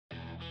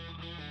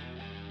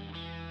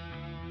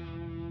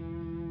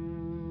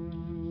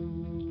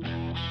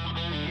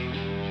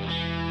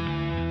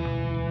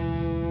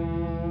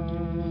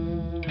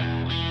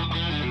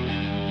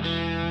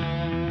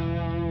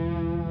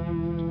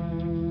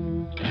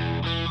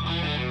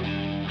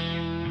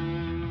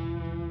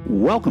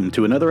Welcome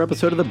to another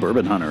episode of the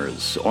Bourbon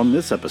Hunters. On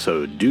this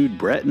episode, Dude,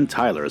 Brett, and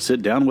Tyler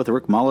sit down with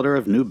Rick Molitor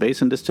of New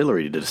Basin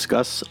Distillery to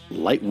discuss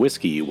light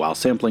whiskey while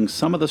sampling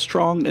some of the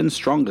strong and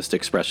strongest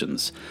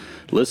expressions.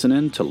 Listen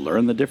in to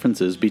learn the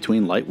differences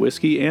between light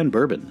whiskey and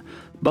bourbon.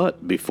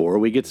 But before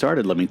we get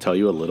started, let me tell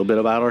you a little bit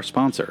about our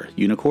sponsor,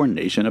 Unicorn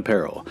Nation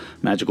Apparel.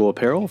 Magical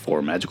apparel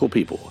for magical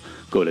people.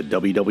 Go to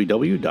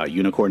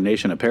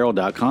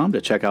www.unicornnationapparel.com to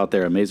check out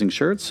their amazing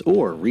shirts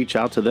or reach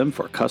out to them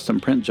for custom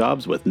print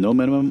jobs with no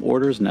minimum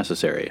orders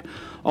necessary.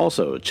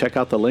 Also, check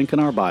out the link in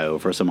our bio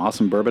for some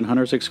awesome Bourbon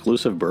Hunters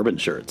exclusive bourbon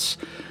shirts.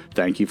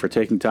 Thank you for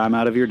taking time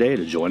out of your day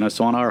to join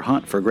us on our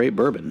hunt for great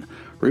bourbon.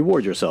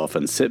 Reward yourself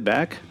and sit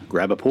back,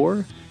 grab a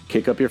pour,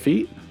 kick up your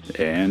feet,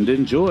 and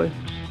enjoy.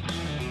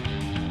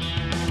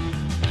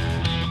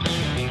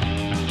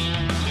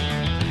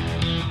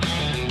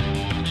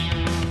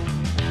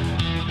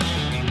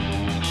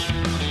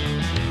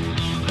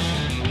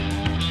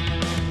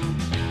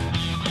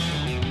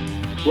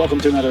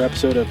 Welcome to another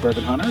episode of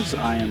Bourbon Hunters.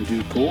 I am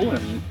Dude Poole,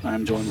 and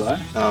I'm joined by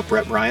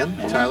Brett Ryan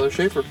and Tyler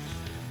Schaefer.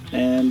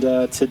 And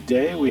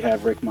today we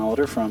have Rick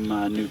Molitor from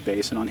New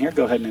Basin on here.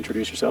 Go ahead and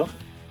introduce yourself.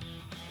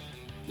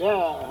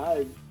 Yeah,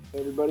 hi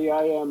everybody.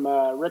 I am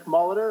Rick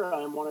Molitor.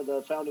 I am one of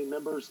the founding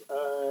members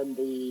and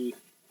the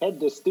head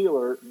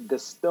distiller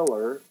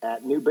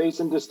at New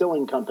Basin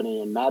Distilling Company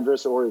in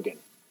Madras, Oregon.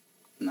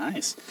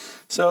 Nice.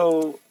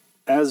 So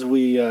as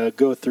we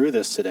go through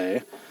this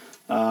today,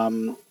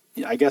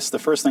 I guess the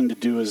first thing to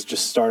do is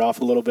just start off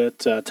a little bit.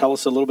 Tell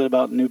us a little bit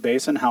about New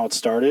Basin, how it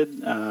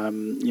started,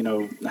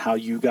 how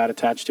you got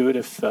attached to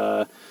it,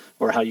 or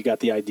how you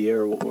got the idea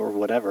or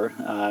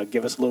whatever.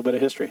 Give us a little bit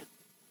of history.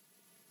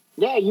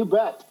 Yeah, you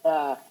bet.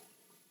 The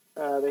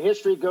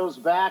history goes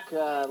back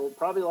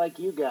probably like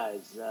you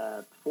guys.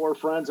 Four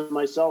friends of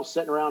myself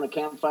sitting around a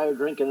campfire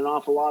drinking an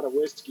awful lot of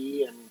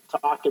whiskey and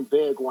talking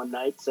big one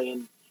night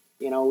saying,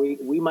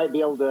 we might be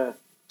able to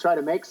try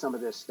to make some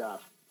of this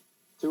stuff.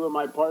 Two of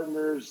my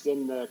partners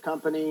in the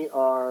company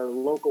are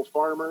local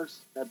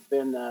farmers, have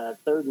been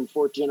third and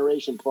fourth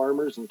generation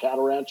farmers and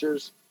cattle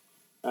ranchers.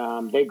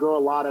 They grow a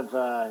lot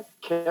of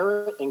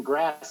carrot and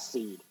grass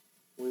seed.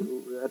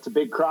 That's a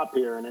big crop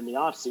here. And in the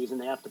off season,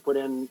 they have to put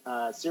in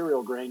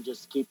cereal grain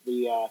just to keep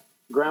the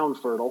ground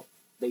fertile.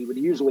 They would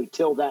usually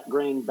till that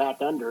grain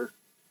back under.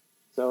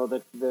 So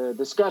the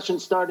discussion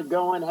started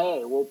going,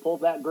 hey, we'll pull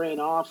that grain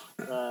off.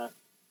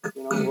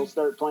 We'll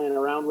start playing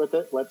around with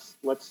it. Let's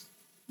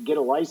get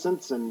a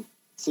license and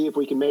see if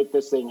we can make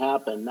this thing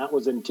happen. That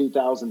was in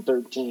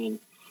 2013.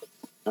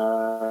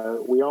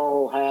 We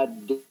all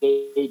had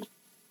day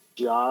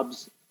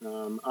jobs.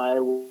 I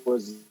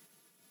was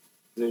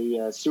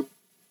the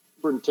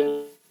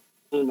superintendent,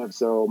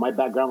 so my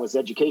background was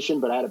education,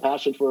 but I had a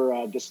passion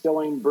for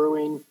distilling,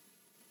 brewing,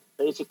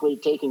 basically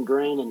taking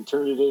grain and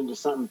turning it into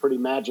something pretty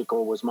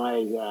magical was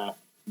my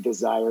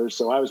desire.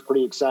 So I was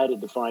pretty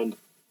excited to find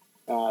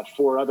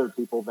four other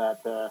people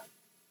that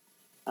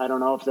I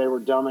don't know if they were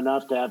dumb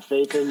enough to have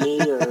faith in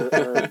me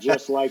or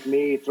just like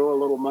me, throw a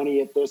little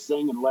money at this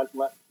thing and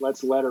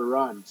let's let her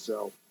run.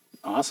 So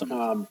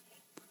awesome.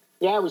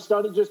 We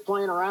started just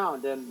playing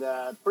around and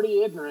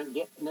pretty ignorant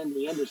getting in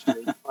the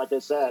industry. Like I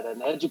said,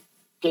 an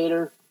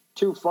educator,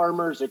 two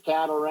farmers, a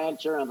cattle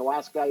rancher, and the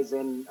last guy's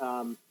in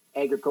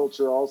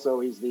agriculture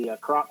also. He's the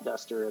crop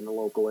duster in the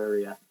local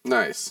area.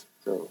 Nice.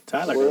 So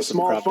Tyler we're a does some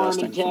small crop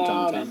farming dusting town,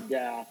 from time to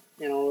time.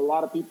 and a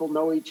lot of people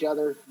know each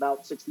other.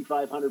 About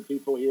 6,500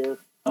 people here.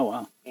 Oh,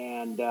 wow.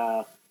 And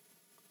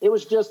it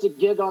was just a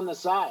gig on the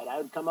side. I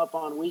would come up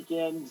on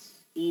weekends,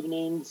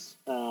 evenings,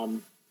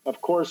 of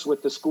course,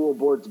 with the school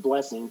board's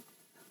blessing.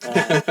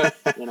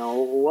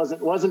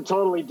 Wasn't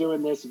totally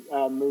doing this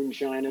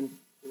moonshining.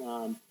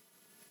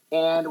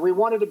 And we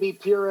wanted to be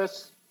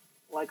purists,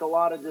 like a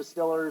lot of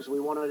distillers. We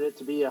wanted it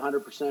to be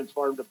 100%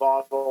 farm to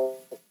bottle.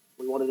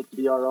 We wanted it to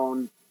be our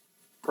own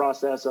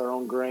process, our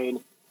own grain.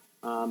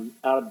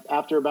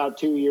 After about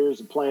 2 years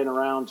of playing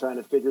around, trying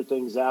to figure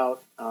things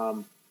out,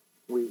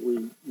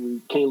 we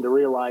came to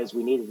realize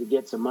we needed to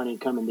get some money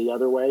coming the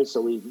other way.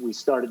 So we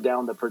started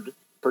down the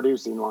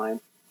producing line.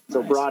 So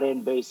Nice. Brought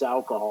in base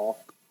alcohol.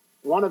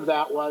 One of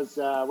that was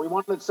we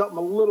wanted something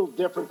a little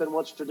different than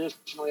what's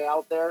traditionally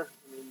out there.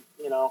 I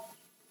mean,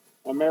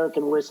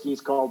 American whiskey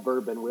is called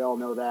bourbon. We all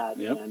know that.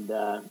 Yep. And,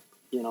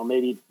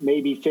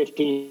 maybe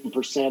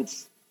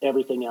 15%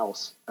 everything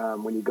else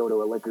when you go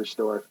to a liquor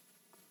store.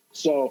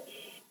 So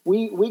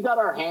we got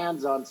our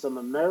hands on some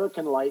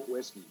American light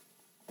whiskey.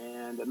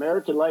 And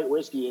American light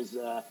whiskey is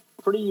a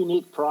pretty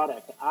unique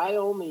product. I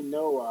only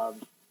know of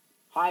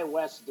High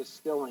West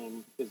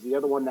Distilling is the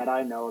other one that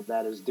I know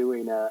that is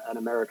doing an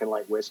American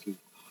light whiskey.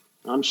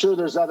 I'm sure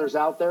there's others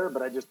out there,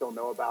 but I just don't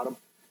know about them.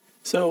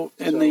 So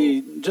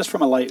just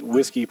from a light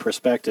whiskey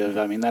perspective,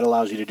 I mean, that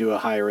allows you to do a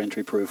higher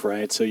entry proof,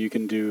 right? So you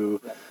can do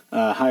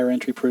higher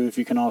entry proof.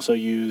 You can also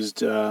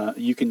use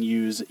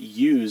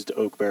used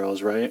oak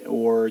barrels, right?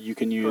 Or you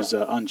can use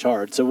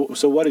uncharred.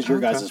 So what is your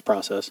guys'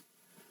 process?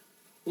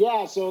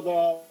 Yeah, so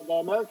the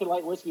American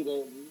light whiskey,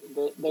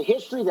 the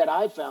history that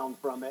I found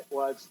from it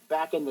was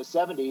back in the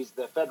 70s,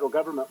 the federal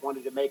government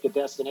wanted to make a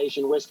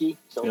destination whiskey.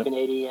 So Yep.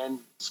 Canadian,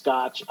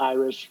 Scotch,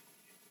 Irish.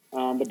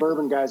 The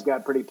bourbon guys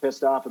got pretty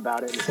pissed off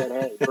about it and said,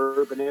 hey,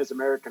 bourbon is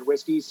American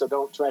whiskey, so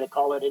don't try to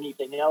call it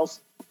anything else.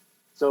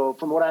 So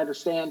from what I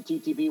understand,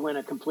 TTB went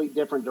a complete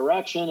different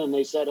direction, and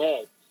they said,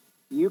 hey,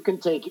 you can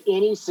take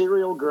any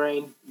cereal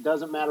grain,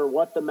 doesn't matter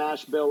what the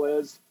mash bill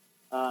is.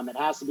 It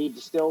has to be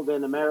distilled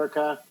in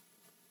America.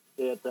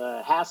 It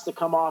has to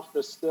come off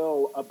the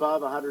still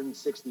above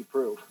 160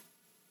 proof.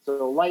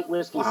 So light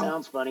whiskey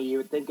sounds funny. You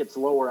would think it's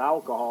lower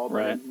alcohol, but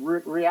Right. in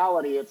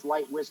reality, it's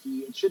light whiskey.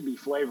 It should be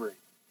flavoring.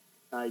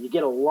 You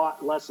get a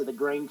lot less of the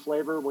grain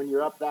flavor when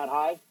you're up that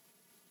high.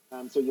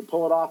 So you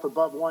pull it off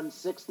above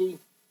 160.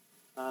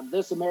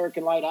 This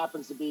American Light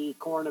happens to be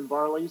corn and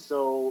barley.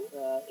 So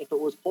if it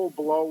was pulled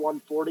below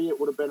 140, it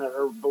would have been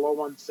or below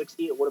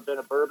 160, it would have been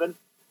a bourbon.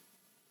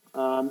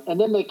 And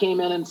then they came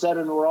in and said,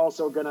 and we're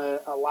also going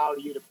to allow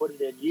you to put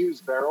it in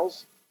used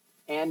barrels,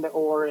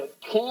 or it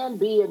can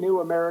be a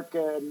new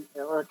American,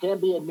 or it can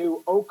be a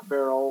new oak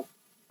barrel,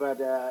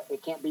 but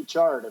it can't be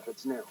charred if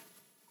it's new.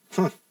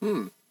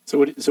 So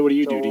what do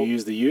you do? Do you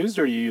use the used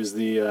or do you use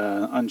the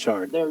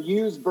uncharred? They're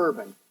used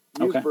bourbon.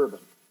 Bourbon.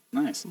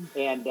 Nice.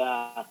 And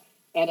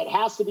it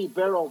has to be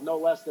barreled no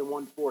less than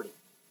 140.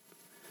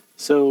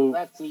 So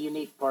that's the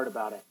unique part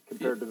about it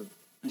compared to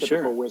typical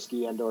sure.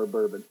 whiskey and or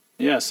bourbon.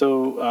 Yeah.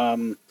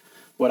 So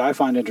what I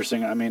find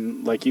interesting, I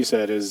mean, like you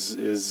said, is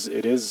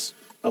it is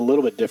a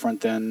little bit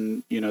different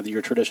than,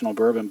 your traditional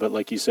bourbon, but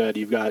like you said,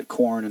 you've got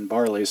corn and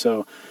barley.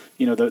 So,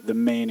 the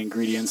main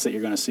ingredients that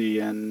you're going to see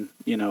in,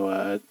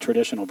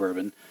 traditional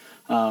bourbon.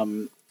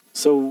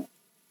 So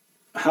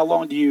how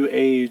long do you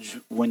age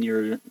when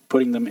you're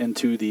putting them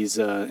into these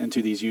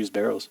used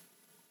barrels?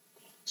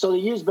 So the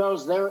used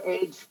barrels, they're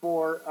aged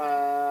for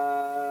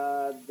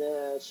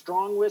the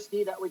strong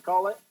whiskey that we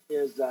call it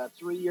is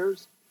 3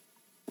 years.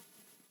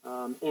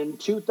 In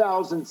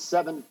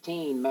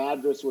 2017,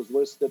 Madras was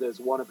listed as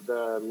one of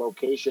the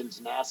locations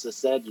NASA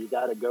said you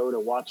got to go to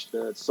watch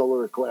the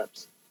solar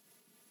eclipse.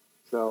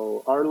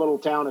 So our little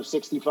town of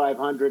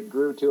 6,500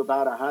 grew to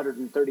about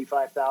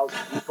 135,000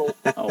 people.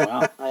 Oh,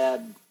 wow. I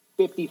had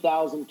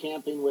 50,000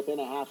 camping within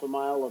a half a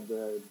mile of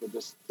the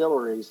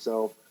distillery.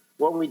 So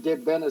what we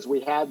did then is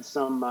we had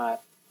some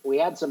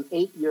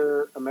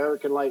 8-year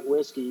American light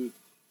whiskey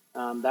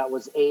that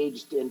was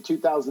aged in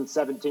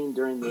 2017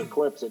 during the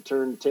eclipse. It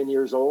turned 10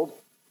 years old.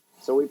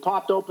 So we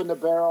popped open the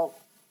barrel.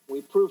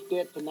 We proofed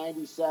it to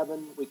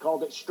 97. We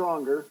called it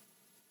Stronger.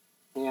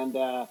 And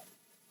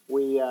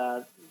we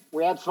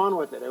had fun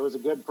with it. It was a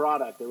good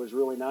product. It was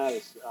really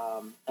nice.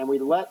 And we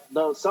let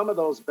some of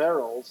those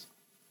barrels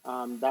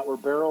that were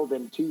barreled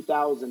in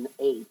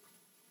 2008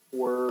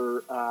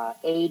 were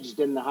aged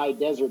in the high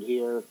desert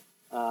here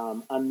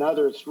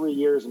another 3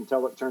 years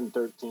until it turned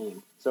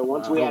 13. So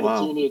once we had a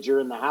teenager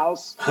in the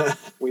house,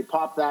 we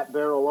popped that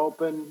barrel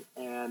open,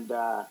 and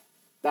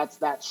that's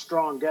that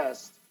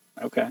strongest.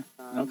 Okay.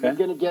 You're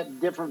going to get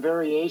different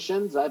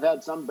variations. I've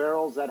had some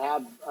barrels that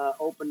have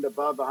opened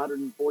above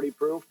 140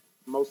 proof.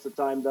 Most of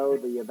the time, though,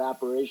 the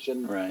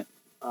evaporation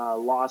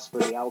loss for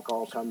the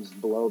alcohol comes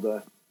below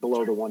the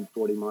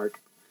 140 mark.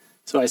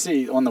 So I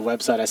see on the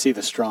website, I see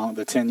the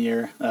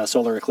 10-year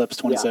Solar Eclipse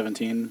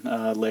 2017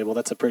 label.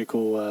 That's a pretty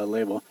cool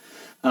label.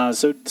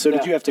 So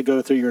did you have to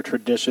go through your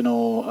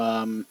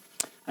traditional,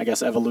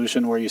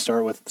 evolution where you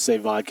start with, say,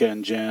 vodka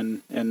and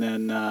gin, and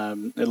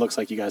then it looks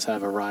like you guys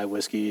have a rye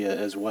whiskey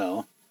as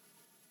well?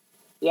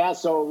 Yeah,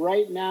 so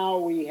right now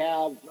we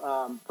have,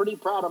 pretty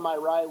proud of my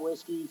rye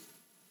whiskeys.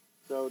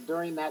 So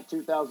during that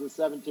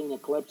 2017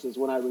 eclipse is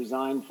when I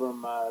resigned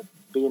from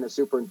being a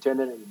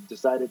superintendent and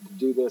decided to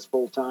do this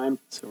full time.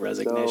 So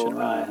resignation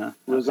rye, huh?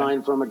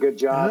 Resigned from that was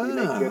good. We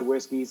make good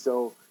whiskey.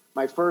 So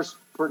my first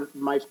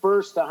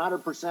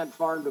 100%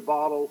 farm to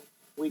bottle,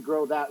 we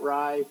grow that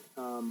rye.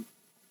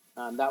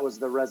 That was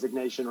the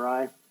resignation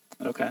rye.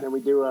 Okay. Then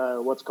we do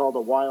what's called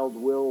a wild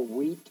will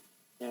wheat,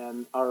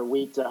 and our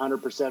wheat's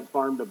 100%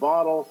 farm to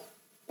bottle.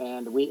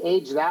 And we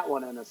age that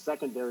one in a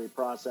secondary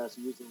process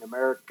using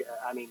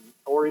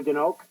Oregon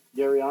oak,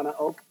 Gariana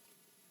oak.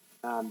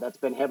 That's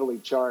been heavily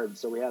charred,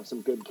 so we have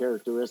some good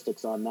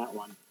characteristics on that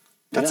one.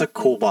 That's a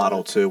cool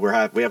bottle too. We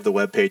have the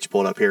webpage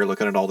pulled up here,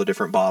 looking at all the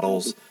different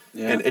bottles,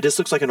 and it just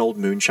looks like an old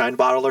moonshine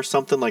bottle or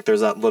something. Like there's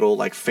that little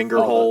finger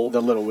hole.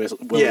 The little Willie's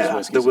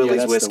whiskey. The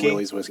Willie's whiskey. The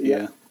Willie's whiskey.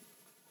 Yeah.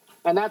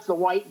 And that's the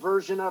white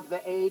version of the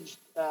aged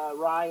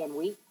rye and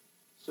wheat.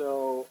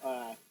 So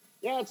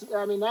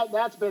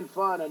that's been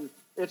fun, and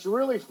it's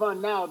really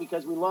fun now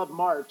because we love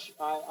March.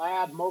 I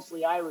have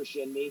mostly Irish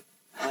in me.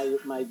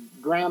 My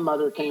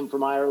grandmother came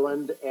from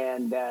Ireland,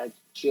 and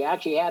she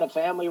actually had a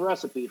family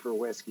recipe for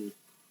whiskey.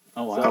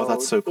 Oh, wow. So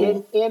that's so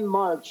cool. In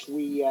March,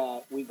 we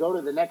go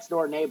to the next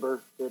door neighbor.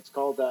 It's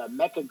called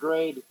Mecca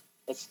Grade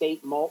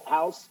Estate Malt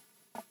House.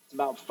 It's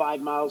about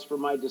 5 miles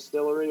from my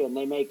distillery, and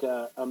they make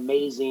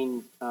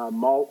amazing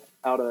malt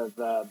out of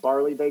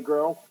barley they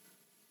grow.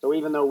 So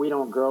even though we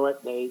don't grow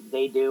it,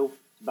 they do.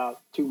 It's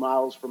about 2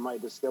 miles from my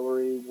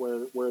distillery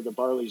where the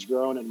barley's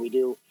grown, and we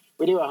do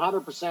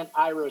 100%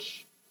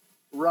 Irish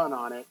run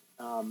on it.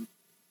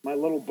 My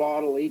little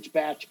bottle, each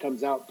batch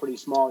comes out pretty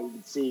small. You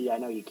can see, I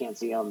know you can't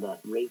see on the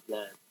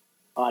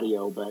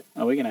audio, but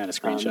we can add a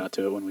screenshot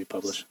to it when we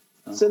publish.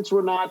 So. Since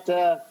we're not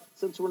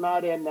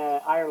in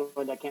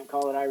Ireland, I can't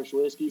call it Irish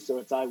whiskey, so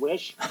it's I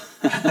wish.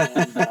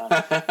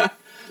 And,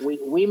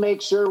 we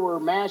make sure we're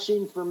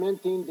mashing,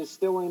 fermenting,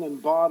 distilling,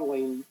 and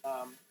bottling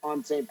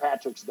on St.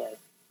 Patrick's Day.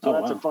 So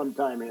that's a fun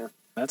time here.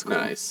 That's cool.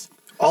 Nice.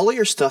 All of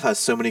your stuff has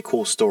so many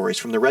cool stories,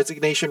 from the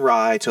Resignation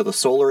Rye to the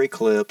Solar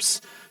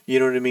Eclipse, you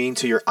know what I mean,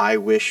 to your I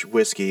Wish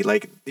whiskey.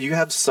 Like, you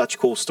have such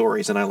cool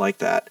stories, and I like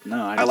that.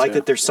 No, I like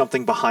that there's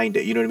something behind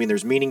it. You know what I mean?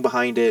 There's meaning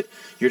behind it.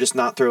 You're just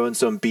not throwing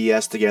some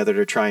BS together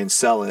to try and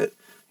sell it.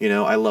 You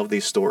know, I love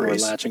these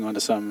stories. Or latching onto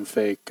some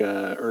fake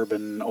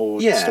urban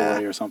old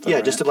story or something. Yeah,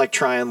 right? just to like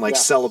try and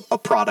sell a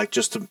product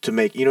just to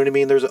make, you know what I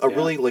mean? There's a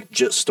really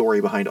legit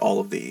story behind all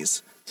of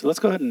these. So let's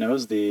go ahead and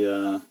nose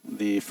the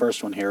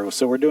first one here.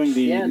 So we're doing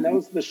the... Yeah,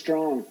 nose the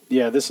strong.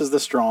 Yeah, this is the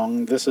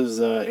strong. This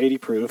is 80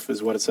 proof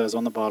is what it says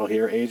on the bottle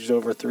here, aged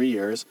over 3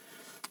 years,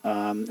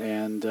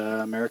 and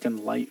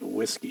American light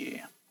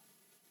whiskey.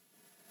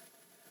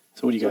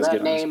 So what do you guys get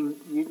on this? Name,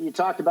 you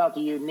talked about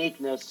the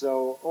uniqueness.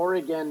 So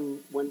Oregon,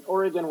 when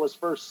Oregon was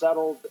first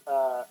settled,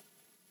 a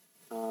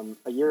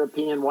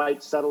European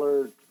white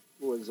settler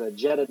was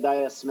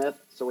Jedediah Smith.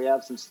 So we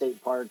have some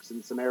state parks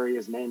and some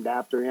areas named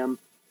after him.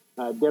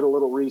 Did a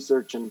little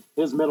research, and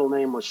his middle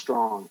name was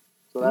Strong.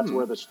 So that's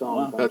where the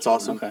Strong comes That's from.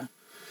 awesome. Okay.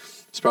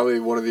 It's probably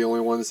one of the only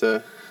ones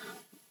that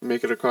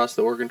make it across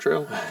the Oregon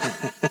Trail.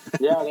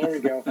 Yeah, there you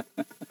go.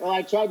 Well,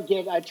 I tried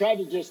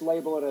to just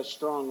label it a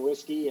strong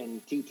whiskey,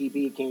 and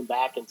TTB came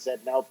back and said,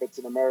 nope, it's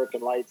an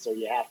American light, so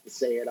you have to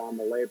say it on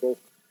the label.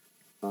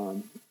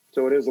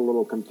 So it is a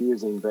little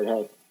confusing, but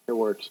hey, it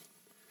works.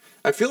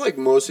 I feel like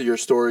most of your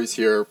stories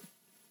here,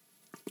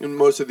 and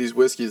most of these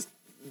whiskeys,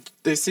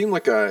 they seem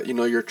like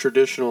your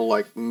traditional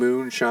like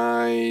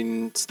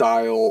moonshine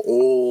style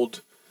old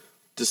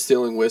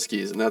distilling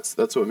whiskeys, and that's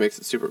what makes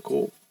it super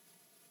cool.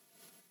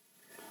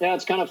 Yeah,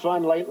 it's kind of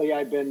fun. Lately,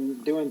 I've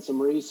been doing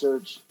some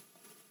research,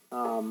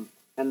 and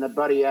the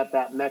buddy at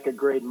that Mecca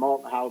Grade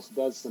Malt House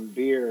does some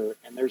beer,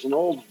 and there's an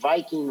old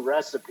Viking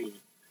recipe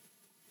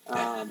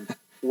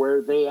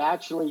where they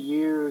actually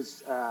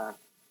use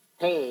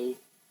hay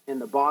in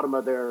the bottom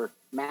of their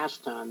mash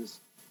tuns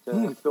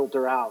to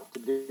filter out, to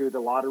do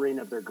the lautering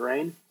of their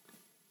grain.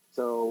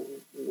 So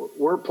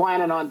we're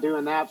planning on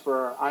doing that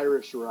for our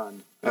Irish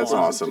run. That's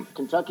awesome.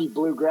 Kentucky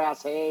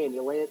bluegrass hay, and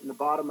you lay it in the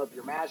bottom of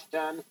your mash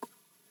tun,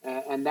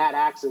 and that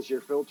acts as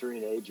your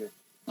filtering agent.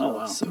 So oh,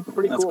 wow. It's a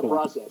pretty cool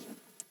process.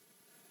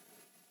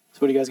 So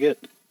what do you guys get?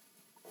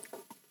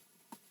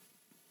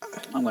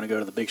 I'm going to go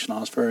to the Big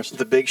Schnoz first.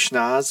 The Big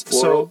Schnoz.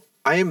 So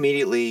I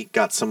immediately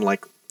got some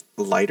like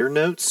lighter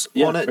notes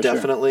on it,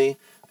 definitely. Sure.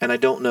 And I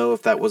don't know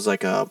if that was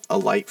like a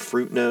light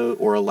fruit note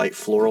or a light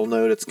floral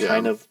note. It's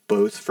kind of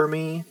both for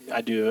me. I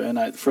do,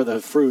 and for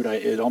the fruit,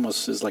 it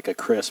almost is like a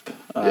crisp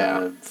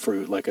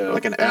fruit, like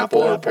an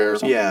apple or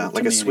something. Yeah,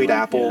 like a sweet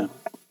apple. Yeah.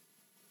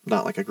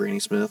 Not like a Granny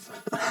Smith.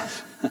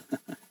 I'm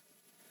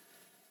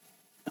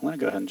going to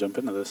go ahead and jump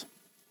into this.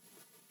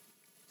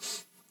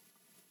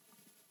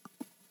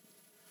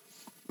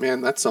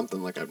 Man, that's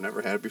something like I've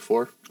never had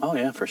before. Oh,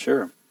 yeah, for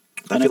sure.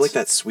 I feel like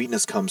that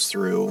sweetness comes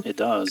through. It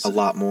does. A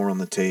lot more on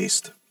the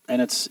taste.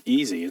 And it's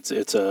easy. It's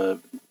I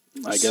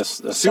guess,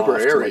 a super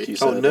soft, airy. like you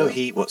said. Oh, no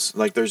heat.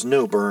 There's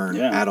no burn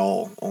at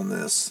all on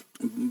this.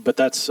 But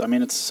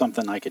it's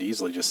something I could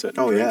easily just sit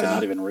and drink and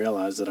not even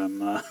realize that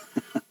I'm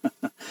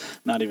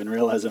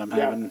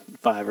having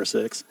 5 or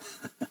 6.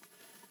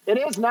 It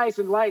is nice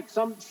and light.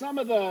 Some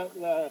of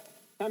the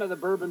kind of the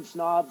bourbon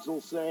snobs will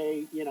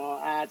say,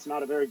 it's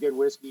not a very good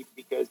whiskey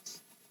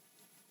because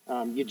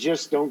you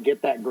just don't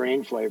get that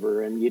grain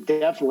flavor, and you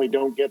definitely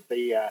don't get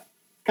the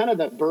kind of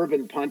the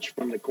bourbon punch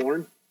from the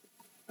corn.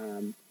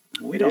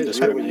 We don't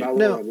discriminate. Really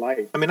no,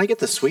 light. I mean, I get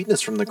the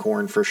sweetness from the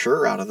corn for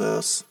sure out of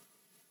this.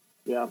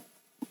 Yeah.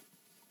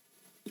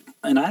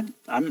 And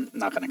I'm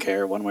not going to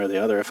care one way or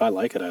the other. If I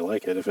like it, I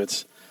like it.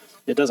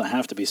 It doesn't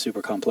have to be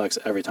super complex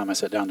every time I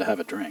sit down to have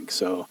a drink.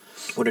 So,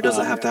 it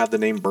doesn't have to have the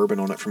name bourbon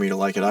on it for me to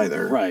like it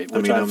either. Right,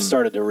 which I've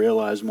started to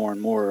realize more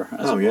and more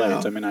as of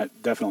late. I mean, I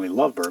definitely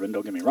love bourbon.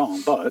 Don't get me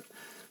wrong, but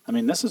I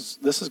mean, this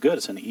is good.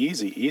 It's an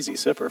easy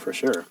sipper for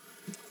sure.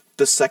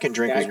 The second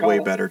drink was way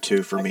better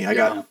too for me. I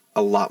got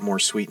a lot more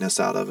sweetness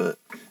out of it.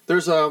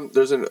 There's a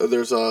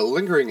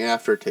lingering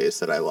aftertaste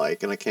that I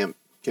like, and I can't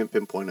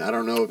pinpoint it. I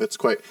don't know if it's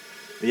quite.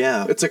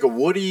 Yeah, it's like a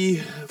woody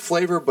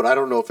flavor, but I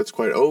don't know if it's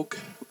quite oak.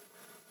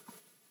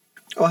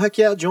 Oh, heck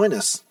yeah, join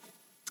us.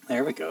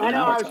 There we go. I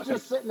know, I was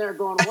just sitting there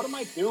going, what am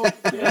I doing?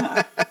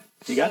 Yeah,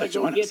 you got to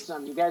join get us.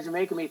 some. You guys are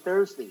making me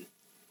thirsty.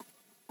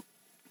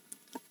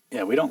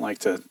 Yeah, we don't like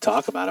to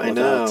talk about it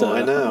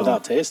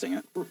without tasting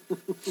it.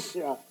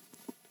 Yeah.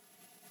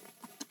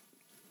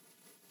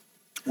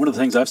 One of the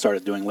things I've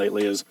started doing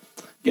lately is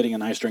getting a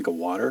nice drink of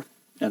water,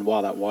 and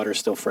while that water's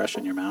still fresh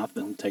in your mouth,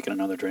 then taking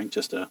another drink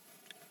just to...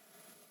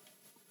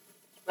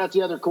 That's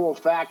the other cool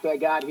fact I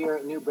got here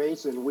at New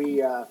Basin.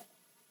 We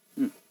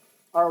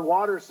our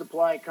water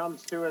supply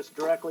comes to us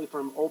directly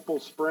from Opal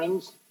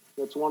Springs.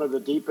 It's one of the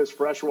deepest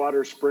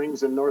freshwater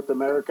springs in North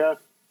America.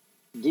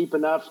 Deep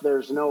enough,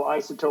 there's no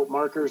isotope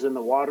markers in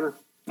the water.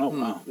 Oh,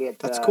 wow.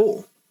 That's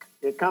cool.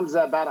 It comes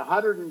at about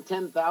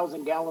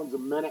 110,000 gallons a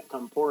minute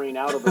come pouring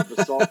out of a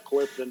basalt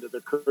cliff into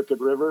the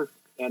Crooked River.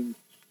 And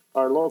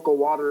our local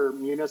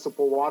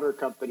municipal water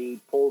company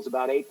pulls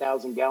about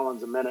 8,000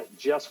 gallons a minute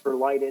just for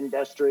light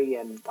industry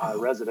and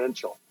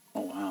residential.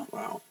 Oh, wow.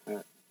 Wow.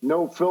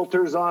 No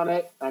filters on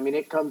it. I mean,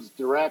 it comes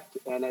direct,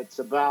 and it's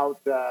about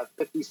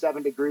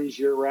 57 degrees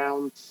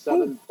year-round,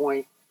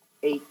 7.8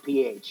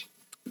 pH.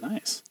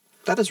 Nice.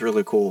 That is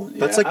really cool.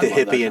 Yeah, That's like the I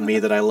love that hippie in me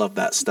that I love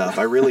that stuff.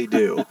 I really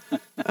do.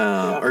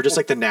 Or just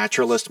like the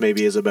naturalist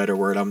maybe is a better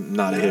word. I'm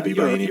not a hippie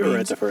by any means. You were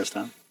right the first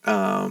time.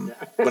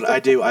 But I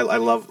do. I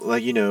love,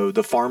 like,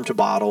 the farm to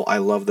bottle. I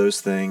love those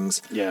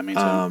things. Yeah, me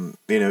too.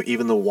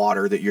 Even the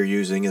water that you're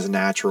using is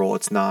natural.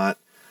 It's not,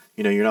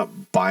 you're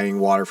not buying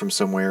water from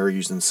somewhere or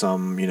using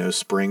some,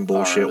 spring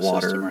bullshit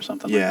water or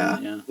something yeah.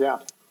 like that. Yeah.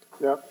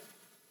 Yep.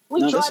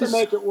 We try to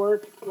make it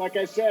work. Like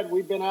I said,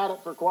 we've been at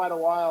it for quite a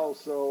while,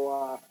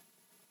 so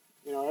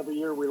every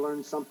year we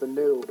learn something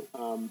new.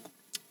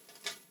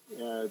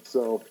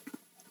 So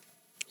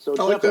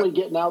definitely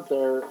getting out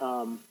there.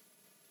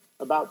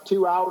 About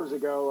 2 hours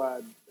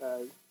ago,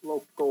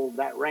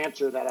 that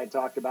rancher that I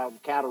talked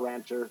about, cattle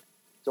rancher.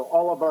 So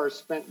all of our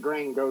spent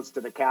grain goes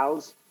to the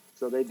cows.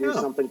 So they do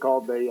something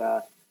called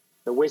the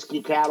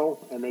whiskey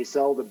cattle, and they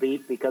sell the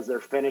beef because they're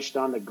finished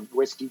on the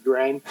whiskey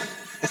grain.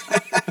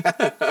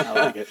 I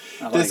like it.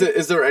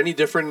 Is there any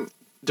difference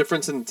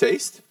in the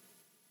taste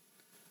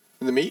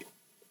in the meat?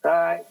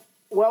 Well,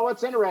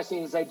 what's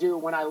interesting is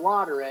when I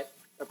lauder it,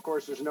 of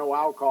course, there's no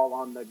alcohol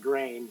on the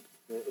grain.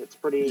 It's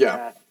pretty,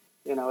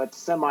 it's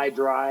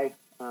semi-dry.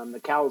 The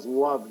cows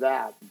love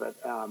that. But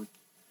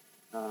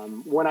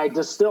when I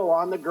distill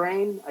on the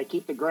grain, I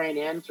keep the grain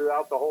in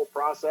throughout the whole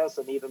process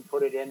and even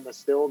put it in the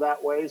still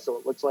that way so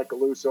it looks like a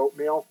loose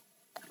oatmeal.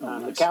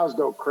 Nice. The cows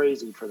go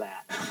crazy for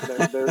that.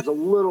 There's a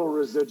little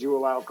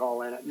residual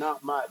alcohol in it,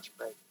 not much,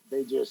 but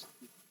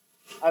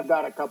I've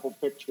got a couple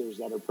pictures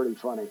that are pretty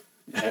funny.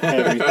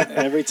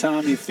 Every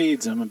time he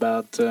feeds them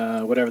about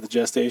whatever the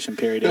gestation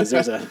period is,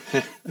 there's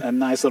a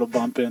nice little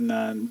bump in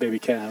baby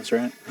calves,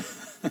 right?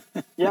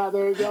 Yeah,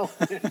 there you go.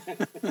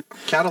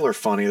 Cattle are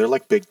funny. They're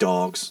like big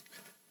dogs.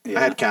 Yeah.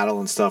 I had cattle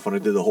and stuff when I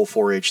did the whole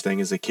 4-H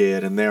thing as a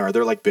kid, and they're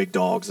like big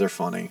dogs. They're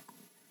funny.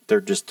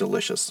 They're just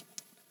delicious.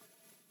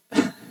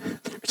 I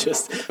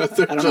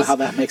don't know how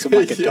that makes them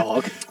like a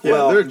dog. Yeah,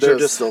 well, they're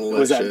just delicious.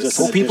 Was that just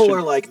well, people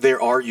are like,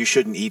 you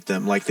shouldn't eat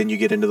them. Like, then you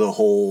get into the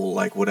whole,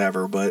 like,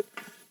 whatever, but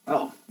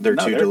they're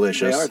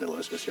delicious. They are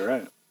delicious, you're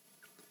right.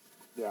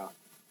 Yeah.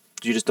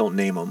 You just don't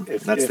name them.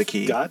 That's the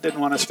key. If God didn't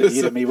want us to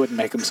eat them, he wouldn't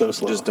make them so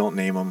slow. Just don't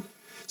name them.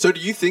 So do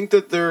you think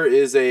that there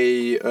is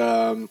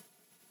any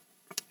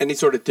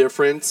sort of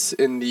difference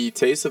in the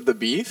taste of the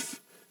beef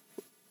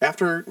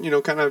after,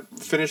 kind of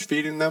finish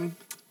feeding them?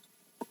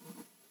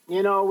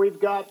 We've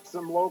got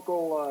some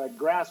local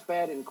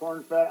grass-fed and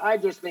corn-fed. I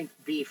just think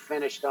beef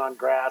finished on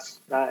grass,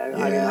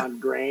 on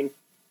grain,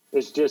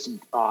 is just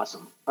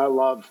awesome. I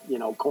love,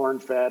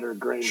 corn-fed or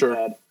grain-fed.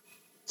 Sure.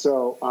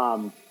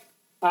 So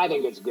I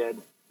think it's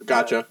good.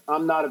 Gotcha. But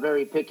I'm not a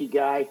very picky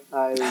guy.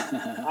 I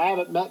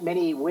haven't met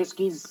many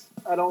whiskeys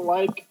I don't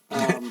like.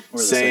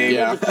 Same.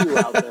 There's a few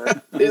out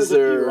there. Is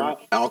there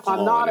alcohol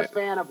I'm not in a it?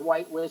 fan of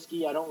white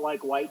whiskey. I don't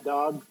like White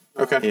Dog.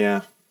 Okay.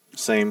 Yeah.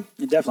 Same.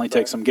 It definitely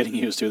takes some getting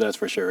used to, that's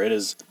for sure.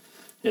 It's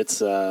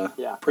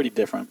pretty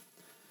different.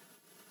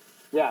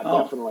 Yeah,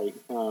 definitely.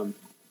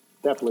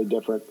 Definitely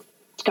different.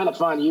 It's kind of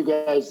fun. You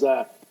guys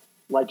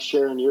like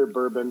sharing your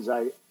bourbons.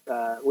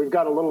 We've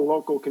got a little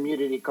local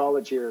community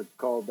college here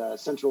called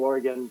Central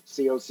Oregon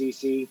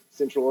COCC,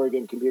 Central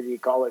Oregon Community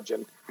College,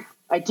 and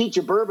I teach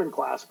a bourbon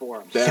class for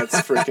them. That's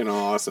freaking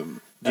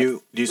awesome.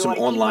 Do you So some I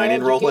keep online my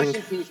enrolling?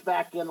 education piece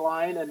back in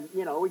line, and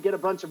we get a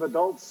bunch of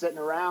adults sitting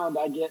around.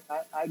 I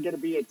get to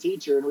be a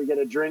teacher, and we get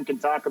a drink and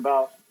talk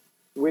about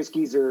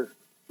whiskeys. Or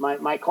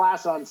my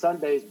class on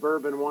Sundays,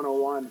 Bourbon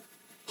 101.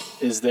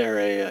 Is there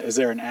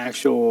an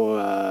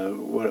actual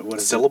what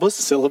is Syllabus?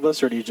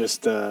 Syllabus, or do you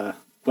just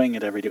wing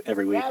it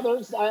every week? Yeah,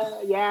 there's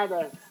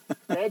the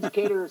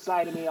educator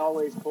side of me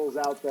always pulls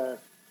out the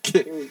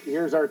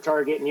here's our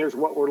target and here's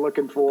what we're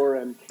looking for,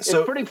 and it's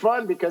pretty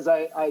fun because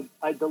I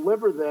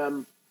deliver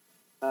them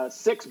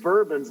 6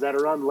 bourbons that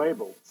are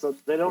unlabeled, so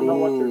they don't know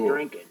what they're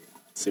drinking.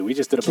 See, we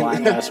just did a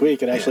blind last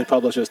week. It actually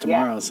publishes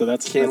tomorrow, so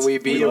that's. Can we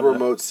be a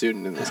remote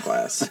student in this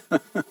class?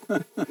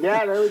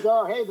 Yeah, there we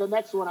go. Hey, the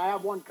next one, I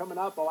have one coming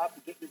up. I'll have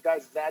to get your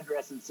guys'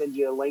 address and send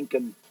you a link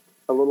and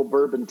a little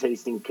bourbon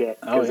tasting kit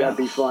because that'd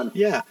be fun.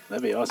 Yeah.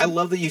 That'd be awesome. I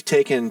love that you've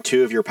taken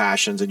 2 of your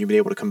passions and you've been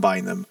able to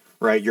combine them.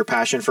 right? Your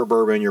passion for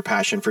bourbon, your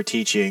passion for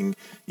teaching,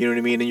 you know what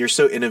I mean? And you're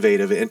so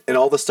innovative. And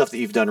all the stuff that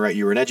you've done, right?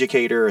 You were an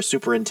educator, a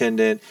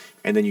superintendent,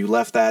 and then you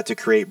left that to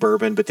create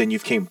bourbon, but then you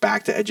came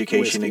back to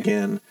education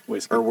again.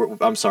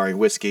 I'm sorry,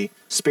 whiskey.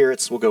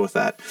 Spirits, we'll go with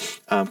that,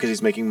 because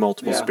he's making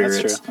multiple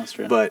spirits. That's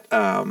true. But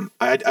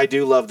I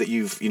do love that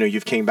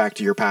you've came back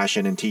to your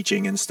passion and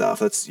teaching and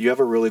stuff. You have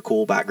a really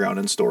cool background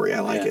and story.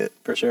 I like it.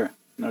 For sure.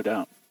 No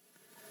doubt.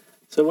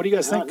 So what do you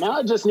guys think? Now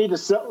I just need to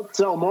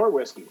sell more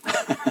whiskey.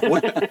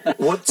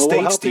 What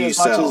states do you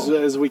sell? As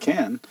much as we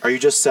can. Are you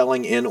just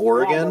selling in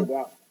Oregon?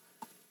 Yeah,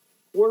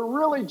 we're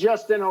really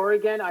just in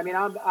Oregon. I mean,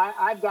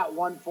 I've got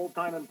one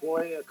full-time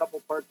employee, a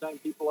couple part-time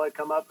people that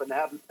come up and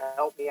have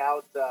helped me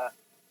out.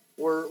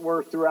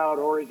 We're throughout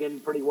Oregon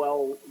pretty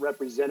well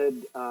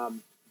represented.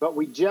 But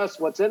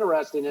what's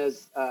interesting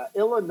is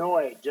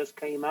Illinois just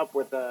came up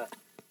with a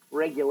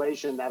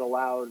regulation that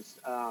allows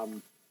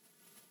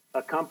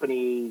a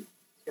company.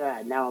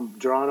 Now I'm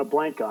drawing a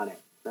blank on it.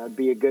 That'd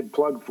be a good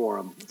plug for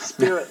them.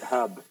 Spirit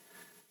Hub.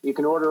 You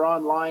can order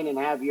online and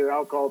have your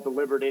alcohol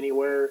delivered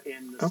anywhere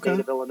in the state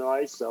of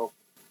Illinois. So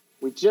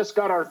we just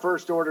got our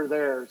first order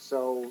there.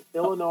 So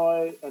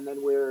Illinois, and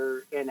then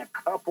we're in a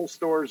couple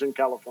stores in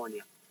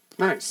California.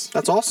 Nice.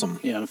 That's awesome.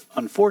 Yeah.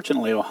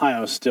 Unfortunately,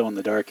 Ohio's still in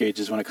the dark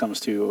ages when it comes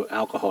to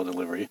alcohol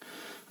delivery.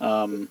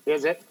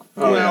 Is it?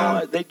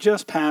 They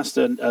just passed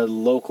a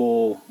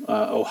local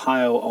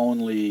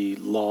Ohio-only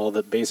law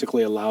that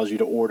basically allows you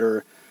to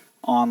order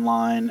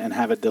online and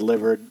have it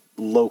delivered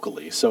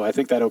locally. So I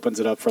think that opens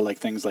it up for like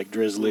things like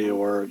Drizzly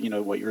or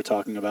what you're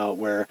talking about,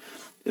 where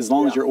as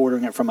long as you're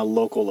ordering it from a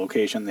local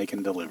location, they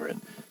can deliver it.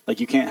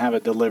 Like you can't have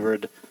it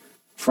delivered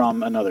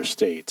from another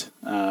state.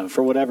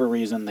 For whatever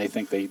reason, they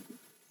think they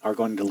are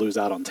going to lose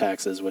out on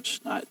taxes, which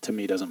to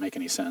me doesn't make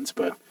any sense.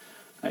 But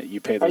you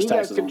pay those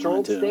taxes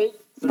online too. State?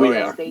 We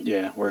are.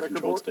 Yeah, we're a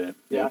controlled state.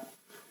 Yeah.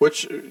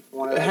 Which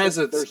has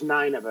there's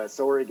 9 of us.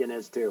 Oregon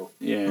is too.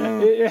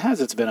 Yeah, it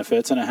has its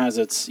benefits and it has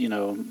its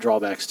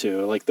drawbacks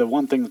too. Like the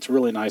one thing that's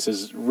really nice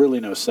is really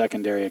no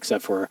secondary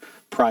except for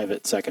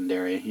private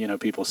secondary.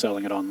 People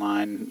selling it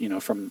online.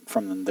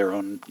 From their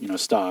own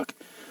stock,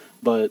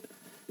 but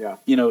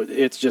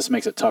it just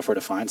makes it tougher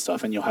to find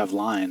stuff, and you'll have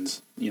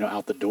lines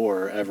out the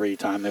door every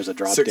time there's a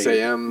drop 6 date. 6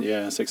 a.m.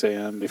 Yeah, 6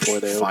 a.m. before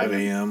they 5 open.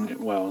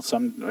 a.m. Well,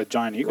 some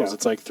Giant Eagles,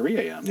 it's like 3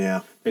 a.m.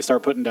 Yeah. They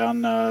start putting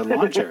down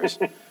lawn chairs,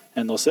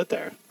 and they'll sit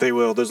there. They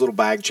will. Those little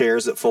bag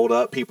chairs that fold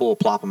up, people will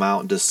plop them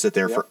out and just sit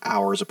there for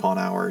hours upon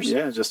hours.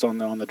 Yeah, just on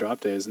the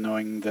drop days,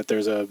 knowing that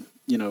there's a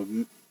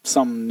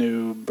some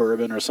new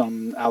bourbon or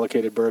some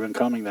allocated bourbon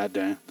coming that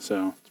day.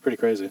 So it's pretty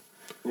crazy.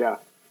 Yeah.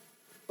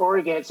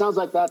 Oregon, it sounds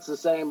like that's the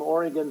same.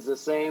 Oregon's the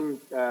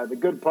same. The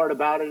good part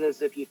about it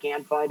is if you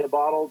can find a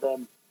bottle,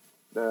 then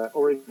the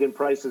Oregon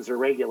prices are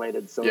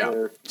regulated. So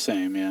they're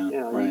same,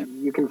 right.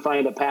 You can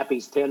find a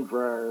Pappy's 10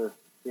 for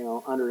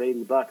under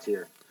 $80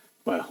 here.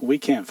 Well, we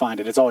can't find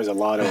it. It's always a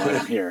lotto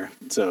item here,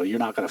 so you're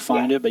not going to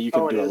find it. But you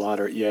can do a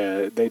lottery.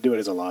 Yeah, they do it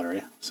as a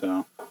lottery.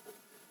 So,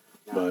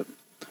 but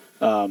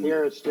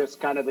here it's just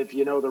kind of if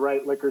you know the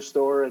right liquor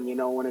store and you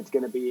know when it's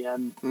going to be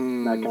in,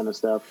 that kind of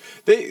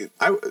stuff.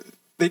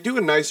 They do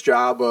a nice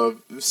job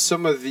of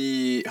some of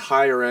the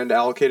higher end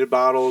allocated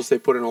bottles they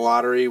put in a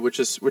lottery, which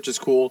is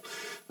cool.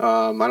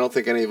 I don't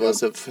think any of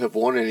us have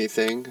won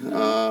anything.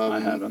 I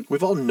haven't.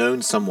 We've all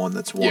known someone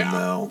that's won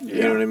though. Yeah.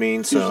 You know what I mean?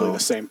 It's usually the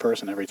same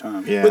person every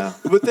time. Yeah.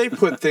 But they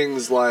put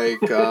things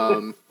like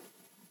like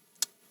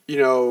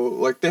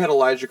they had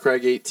Elijah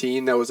Craig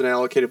 18 that was an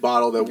allocated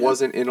bottle that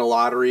wasn't in a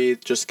lottery.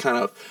 It just kind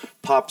of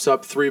pops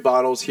up 3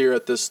 bottles here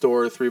at this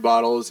store, 3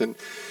 bottles, and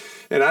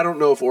I don't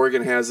know if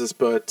Oregon has this,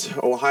 but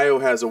Ohio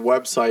has a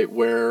website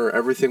where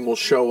everything will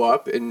show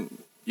up and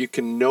you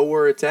can know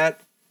where it's at,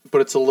 but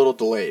it's a little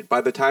delayed.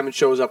 By the time it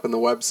shows up on the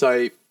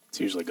website, it's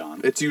usually gone.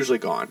 It's usually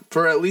gone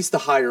for at least the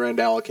higher end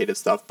allocated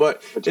stuff.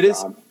 But it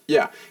is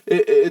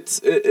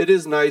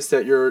nice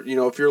that you're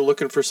if you're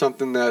looking for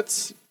something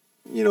that's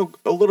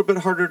a little bit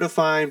harder to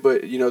find,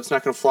 but it's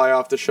not going to fly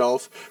off the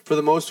shelf. For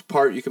the most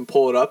part, you can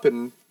pull it up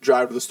and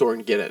drive to the store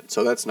and get it.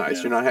 So that's nice.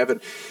 Yeah. You're not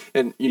having,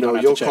 and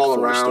you'll call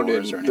around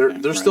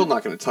and they're still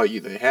not going to tell you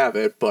they have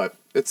it, but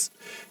it's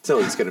at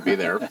least going to be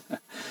there.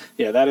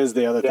 Yeah, that is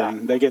the other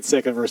thing. They get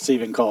sick of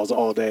receiving calls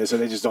all day, so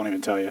they just don't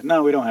even tell you.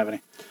 No, we don't have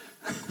any.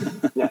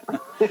 I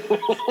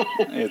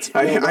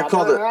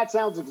called it. That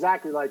sounds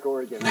exactly like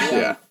Oregon.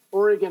 Yeah.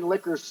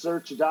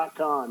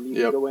 OregonLiquorSearch.com. You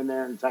can go in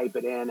there and type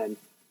it in, and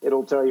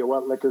it'll tell you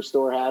what liquor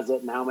store has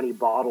it and how many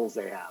bottles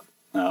they have.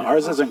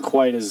 Ours isn't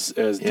quite as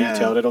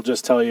detailed. It'll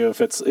just tell you if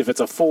it's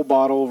a full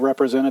bottle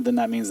represented, then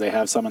that means they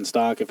have some in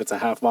stock. If it's a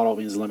half bottle, it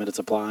means limited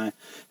supply,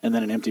 and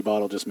then an empty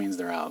bottle just means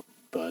they're out.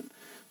 But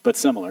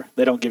similar.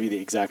 They don't give you the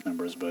exact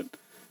numbers, but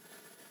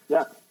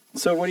yeah.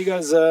 So what do you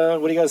guys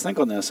think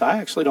on this? I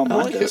actually don't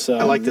mind this.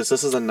 I like this.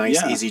 This is a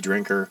nice, easy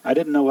drinker. I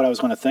didn't know what I was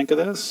going to think of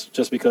this,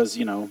 just because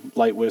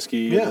light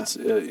whiskey. And it's a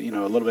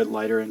little bit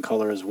lighter in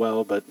color as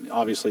well, but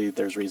obviously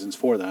there's reasons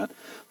for that.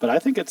 But I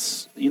think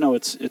it's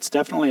it's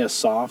definitely a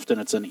soft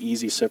and it's an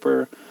easy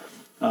sipper.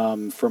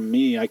 For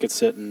me, I could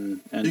sit and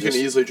you can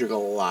easily drink a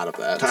lot of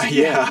that.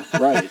 Yeah,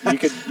 right.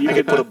 You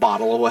could put a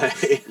bottle away.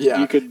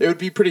 Yeah, it would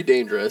be pretty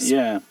dangerous.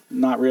 Yeah,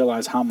 not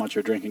realize how much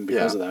you're drinking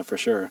because of that for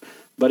sure.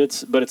 But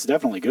it's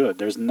definitely good.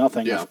 There's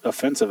nothing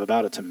offensive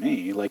about it to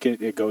me. Like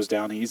it goes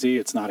down easy.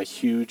 It's not a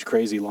huge,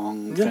 crazy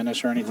long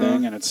finish or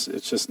anything, and it's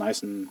just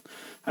nice and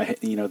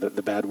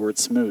the bad word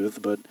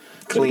smooth, but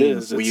clean. It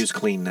is, we use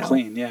clean now.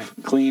 Clean, yeah,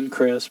 clean,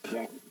 crisp,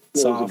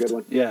 soft. A good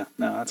one. Yeah,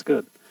 no, that's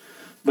good.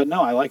 But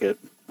no, I like it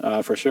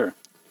for sure.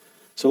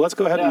 So let's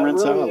go ahead and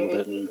rinse out a little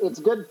bit. It's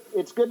good.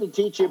 It's good to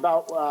teach you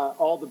about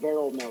all the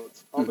barrel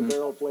notes, all the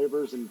barrel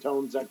flavors and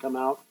tones that come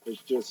out.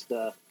 It's just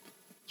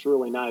it's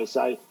really nice.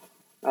 I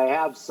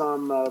have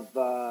some of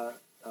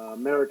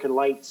American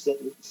Light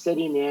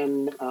sitting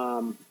in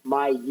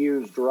my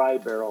used rye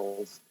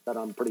barrels that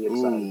I'm pretty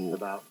excited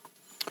about.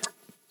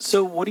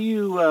 So what do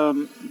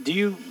you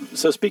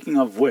so speaking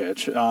of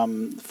which,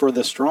 for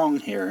the strong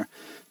here,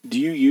 do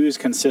you use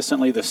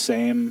consistently the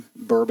same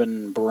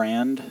bourbon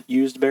brand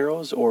used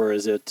barrels, or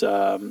is it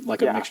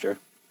like a mixture?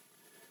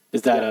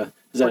 Is that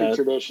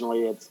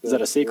traditionally it's is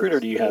that a secret, or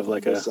do you have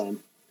like a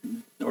same?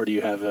 Or do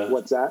you have a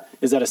what's that?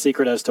 Is that a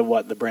secret as to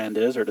what the brand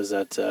is, or does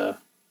that is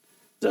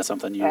that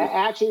something you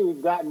actually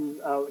we've gotten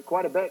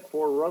quite a bit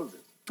Four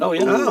Roses. Oh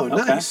yeah. Oh,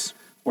 okay. Nice.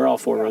 We're all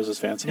Four Roses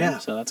fans here,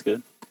 so that's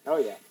good. Oh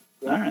yeah.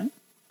 All right.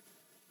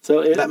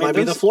 So that might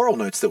be the floral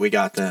notes that we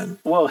got then.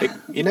 Well,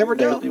 you never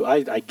know.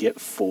 I get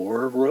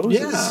 4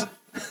 roses.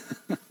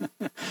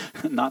 Yeah.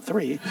 Not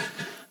 3.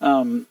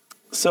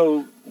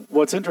 So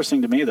what's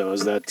interesting to me though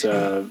is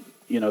that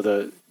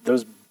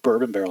those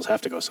bourbon barrels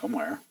have to go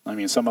somewhere. I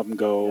mean, some of them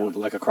go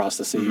like across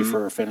the sea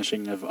for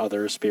finishing of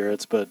other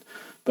spirits, but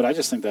I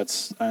just think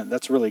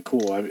that's really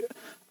cool.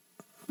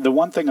 The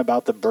one thing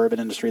about the bourbon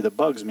industry that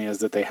bugs me is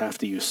that they have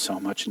to use so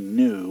much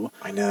new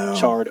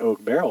charred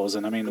oak barrels,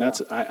 and I mean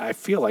I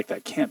feel like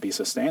that can't be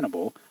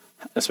sustainable,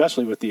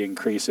 especially with the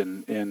increase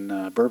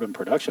in bourbon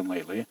production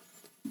lately.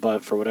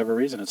 But for whatever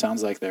reason, it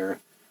sounds like they're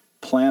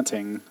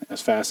planting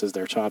as fast as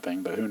they're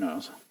chopping, but who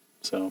knows?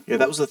 So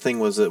that was the thing.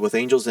 Was that with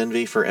Angel's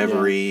Envy for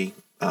every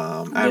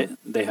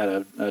they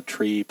had a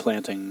tree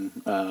planting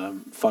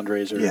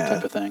fundraiser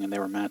type of thing, and they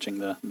were matching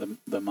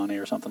the money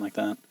or something like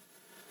that.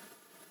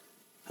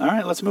 All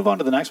right, let's move on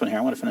to the next one here.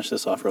 I want to finish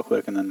this off real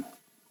quick, and then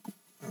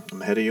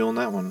I'm ahead of you on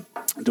that one.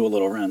 Do a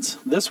little rinse.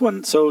 This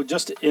one, so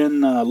just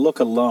in look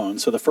alone,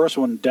 so the first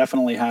one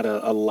definitely had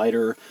a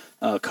lighter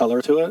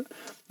color to it.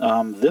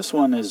 This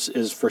one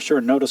is for sure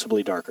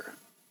noticeably darker,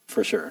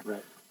 for sure.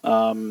 Right.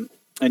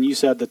 And you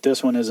said that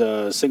this one is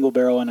a single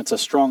barrel and it's a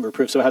stronger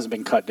proof, so it hasn't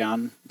been cut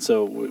down.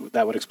 So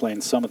that would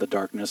explain some of the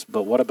darkness.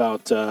 But what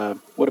about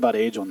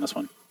age on this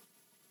one?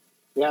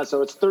 Yeah,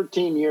 so it's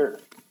 13 years.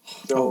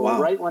 So wow.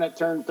 Right when it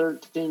turned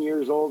 13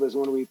 years old is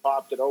when we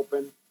popped it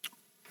open.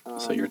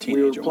 So you're a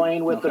teenager. We were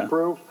playing with the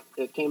proof.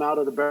 It came out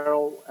of the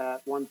barrel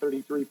at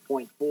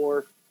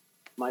 133.4.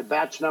 My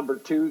batch number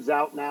 2's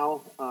out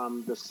now.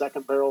 The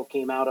second barrel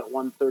came out at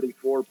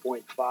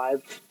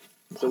 134.5.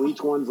 So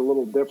each one's a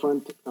little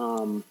different.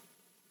 I'm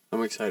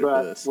excited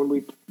for this.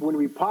 When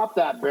we popped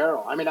that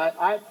barrel, I mean,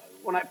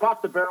 when I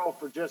popped the barrel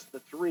for just the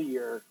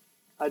 3-year,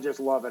 I just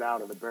love it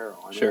out of the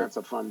barrel. I mean, that's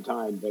a fun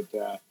time.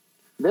 But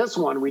this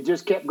one, we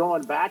just kept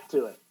going back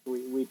to it.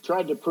 We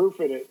tried to proof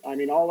it,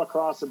 all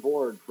across the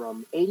board,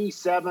 from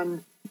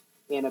 87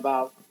 in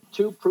about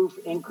 2 proof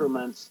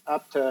increments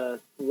up to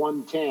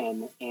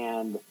 110.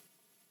 And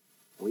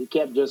we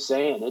kept just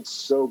saying, it's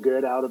so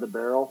good out of the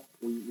barrel.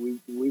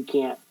 We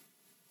can't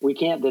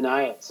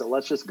deny it. So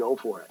let's just go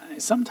for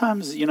it.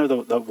 Sometimes,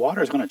 the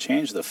water is going to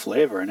change the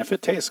flavor. And if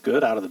it tastes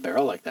good out of the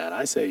barrel like that,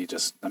 I say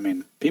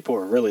people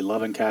are really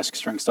loving cask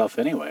strength stuff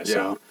anyway. Yeah.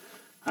 So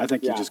I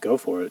think you just go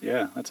for it.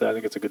 Yeah, I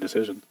think it's a good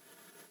decision.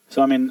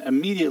 So,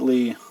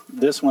 immediately,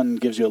 this one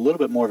gives you a little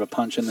bit more of a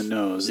punch in the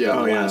nose than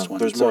the last one.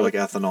 There's more like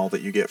ethanol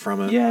that you get from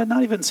it. Yeah,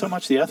 not even so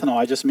much the ethanol.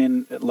 I just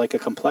mean like a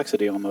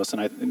complexity almost,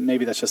 and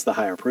maybe that's just the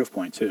higher proof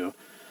point too.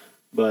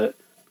 But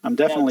I'm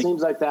definitely... it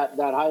seems like that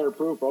higher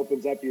proof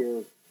opens up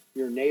your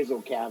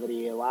nasal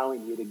cavity,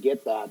 allowing you to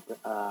get that.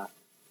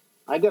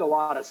 I get a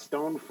lot of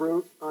stone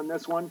fruit on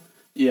this one.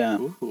 Yeah.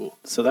 Ooh.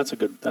 So that's a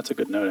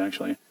good note,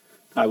 actually.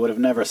 I would have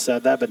never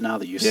said that, but now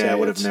that you say it... Yeah, I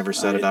would have never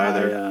said it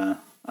either.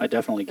 I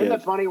definitely get.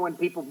 Isn't it funny when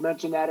people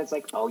mention that? It's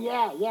like, oh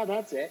yeah,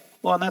 that's it.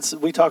 Well,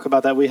 and we talk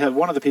about that. We had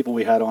one of the people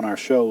we had on our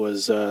show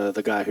was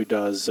the guy who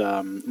does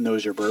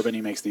Nose Your Bourbon. He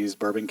makes these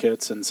bourbon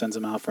kits and sends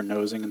them out for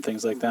nosing and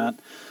things like that.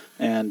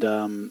 And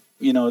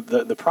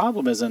the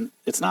problem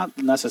it's not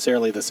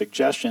necessarily the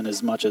suggestion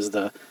as much as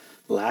the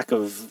lack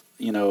of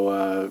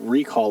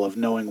recall of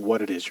knowing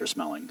what it is you're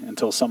smelling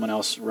until someone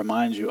else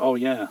reminds you. Oh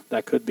yeah,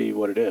 that could be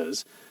what it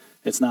is.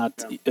 It's not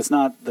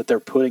that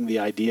they're putting the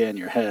idea in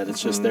your head.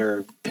 It's just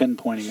they're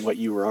pinpointing what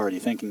you were already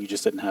thinking. You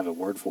just didn't have a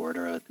word for it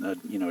or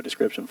a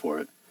description for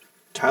it.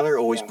 Tyler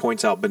always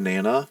points out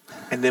banana,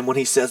 and then when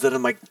he says that,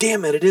 I'm like,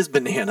 damn it is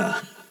banana.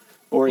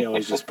 Or he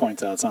always just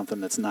points out something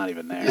that's not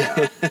even there.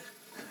 Yeah.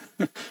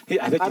 I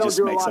think I he don't just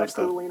do a makes lot up of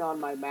stuff. cooling on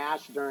my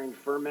mash during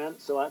ferment,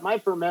 so my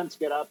ferments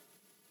get up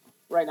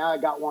right now I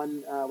got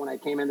one when I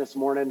came in this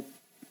morning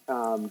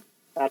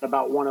at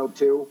about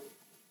 102.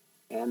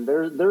 And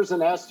there's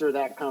an ester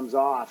that comes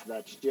off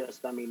that's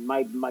just, I mean,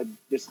 my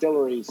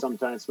distillery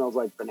sometimes smells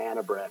like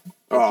banana bread.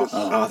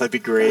 That'd be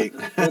great.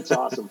 It's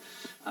awesome.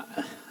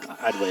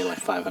 I'd weigh like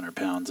 500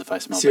 pounds if I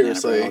smelled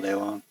Seriously. banana bread all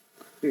day long.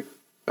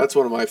 That's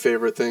one of my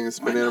favorite things,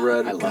 banana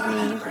bread. I love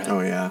banana bread. Oh,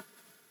 yeah.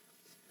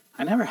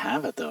 I never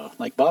have it, though.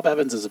 Like, Bob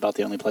Evans is about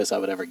the only place I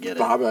would ever get it.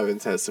 Bob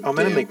Evans has some I'm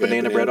going to make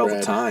banana bread all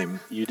the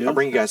time. You do? I'll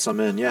bring you guys some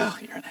in, yeah. Oh,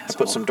 you're an I asshole.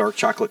 put some dark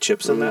chocolate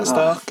chips in that Oh,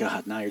 stuff.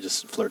 God, now you're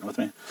just flirting with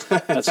me.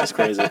 That's just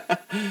crazy.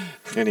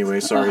 Anyway,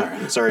 sorry. All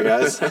right. Sorry,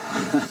 guys.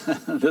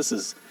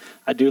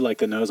 I do like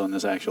the nose on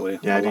this, actually.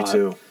 Yeah, I do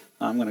too.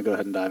 I'm going to go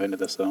ahead and dive into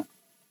this, though.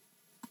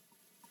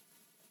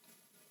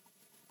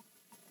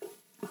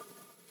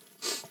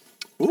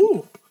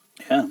 Ooh.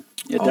 Yeah.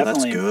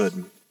 That's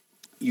good.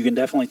 You can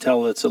definitely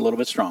tell it's a little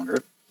bit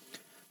stronger,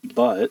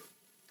 but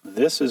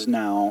this is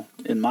now,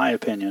 in my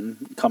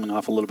opinion, coming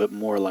off a little bit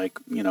more like,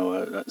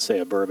 say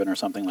a bourbon or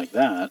something like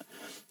that.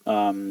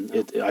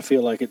 I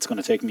feel like it's going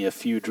to take me a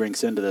few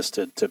drinks into this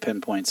to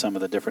pinpoint some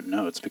of the different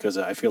notes, because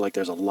I feel like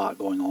there's a lot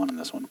going on in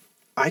this one.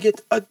 I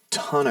get a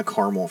ton of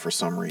caramel for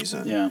some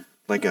reason. Yeah.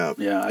 Like I is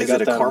got it a that on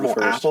the caramel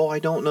first. apple? I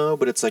don't know,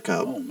 but it's like a...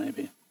 Oh,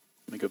 maybe.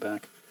 Let me go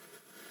back.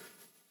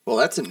 Well,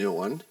 that's a new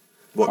one.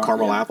 What,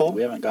 caramel Yeah, apple?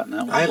 We haven't gotten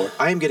that one before.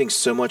 I am getting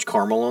so much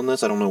caramel on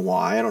this. I don't know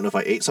why. I don't know if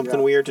I ate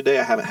something weird today.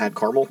 I haven't had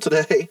caramel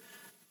today.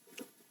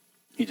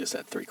 He just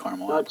had 3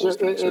 caramel No, apples.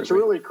 it's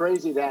really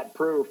crazy, that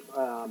proof.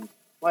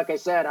 Like I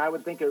said, I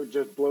would think it would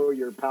just blow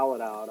your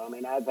palate out. I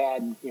mean, I've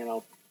had,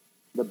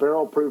 the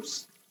barrel proof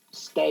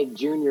Stag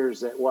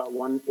Juniors at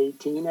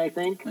 118, I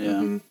think. Yeah.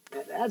 Mm-hmm.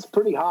 That's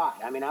pretty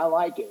hot. I mean, I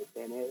like it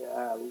and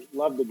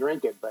love to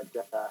drink it, but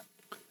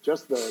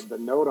just the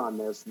note on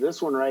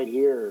this one right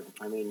here,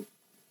 I mean,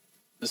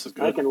 This is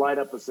good. I can light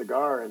up a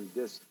cigar and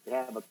just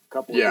have a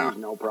couple of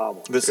these, no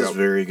problem. This is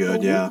very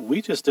good,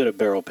 We just did a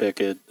barrel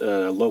pick at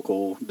a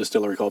local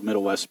distillery called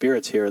Middle West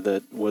Spirits here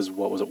that was,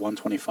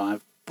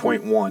 125?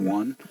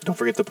 0.1. Don't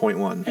forget the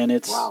 0.1. And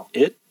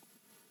it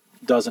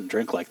doesn't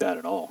drink like that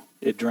at all.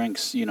 It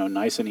drinks,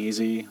 nice and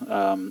easy.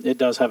 It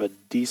does have a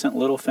decent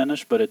little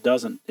finish, but it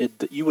doesn't.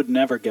 You would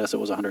never guess it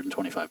was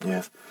 125 proof.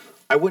 Yeah.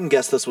 I wouldn't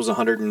guess this was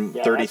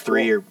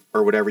 133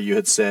 or whatever you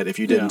had said if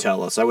you didn't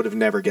tell us. I would have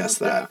never guessed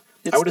that.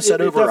 I would have said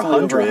over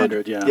 100. Over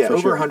 100, yeah, for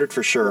over sure. 100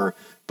 for sure,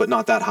 but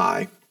not that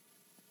high.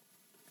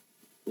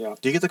 Yeah.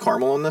 Do you get the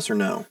caramel on this or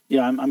no?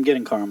 Yeah, I'm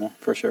getting caramel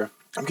for sure.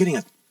 I'm getting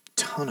a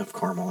ton of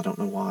caramel. I don't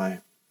know why.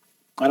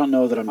 I don't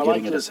know that I'm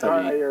getting it your as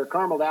heavy. Your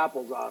carameled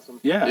apple's awesome.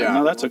 Yeah,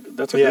 no, that's a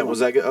good Yeah, one. was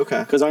that good? Okay.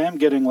 Because I am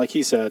getting, like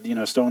he said,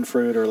 stone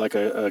fruit, or like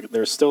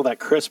there's still that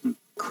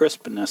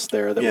crispness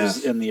there that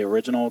was in the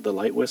original, the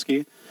light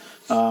whiskey.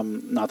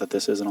 Not that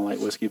this isn't a light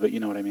whiskey, but you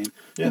know what I mean.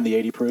 Yeah. In the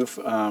 80 proof.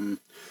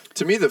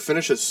 To me, the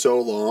finish is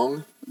so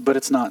long, but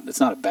it's not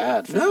a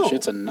bad finish. No,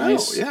 it's a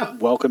nice,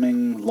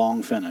 welcoming,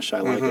 long finish. I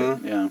like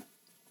it. Yeah.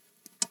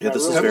 Yeah,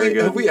 this is very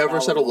good. Have we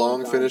ever said a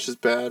long finish is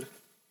bad?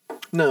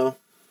 No.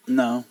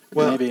 No.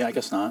 Well, maybe, I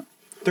guess not.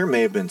 There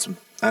may have been some,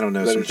 I don't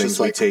know, some things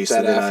we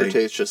tasted that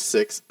aftertaste just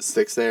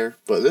sticks there.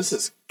 But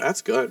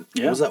that's good.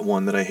 Yeah. What was that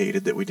one that I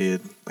hated that we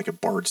did, like a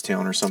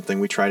Bardstown or something?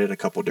 We tried it a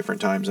couple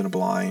different times in a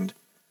blind.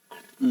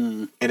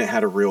 And it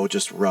had a real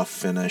just rough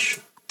finish.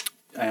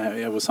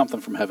 It was something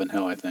from Heaven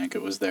Hill, I think.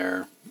 It was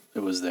their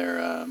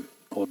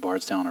Old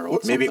Bardstown or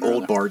maybe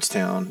Old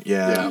Bardstown.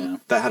 Yeah.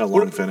 That had a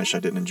long finish I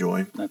didn't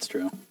enjoy. That's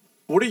true.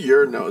 What are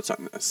your notes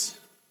on this?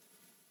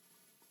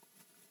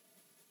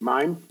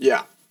 Mine?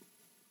 Yeah.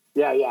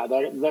 Yeah.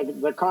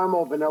 The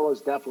caramel vanilla's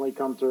definitely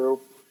come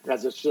through,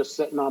 as it's just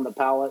sitting on the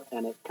palate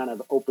and it kind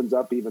of opens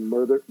up even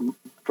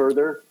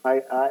further.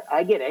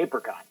 I get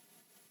apricot.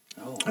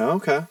 Oh,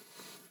 okay.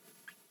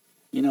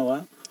 You know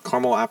what?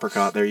 Caramel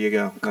apricot. There you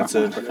go. That's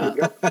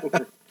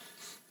it.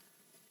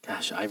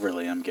 Gosh, I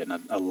really am getting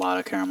a lot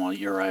of caramel.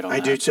 You're right on that. I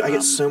do too. I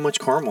get so much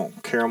caramel,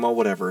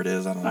 whatever it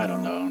is. I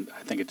don't know.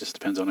 I think it just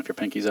depends on if your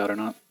pinky's out or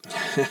not.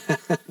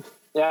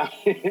 Yeah.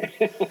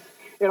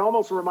 It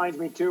almost reminds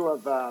me too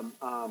of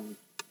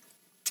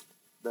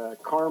the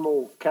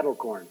caramel kettle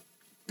corn.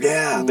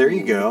 Yeah, there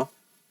you go.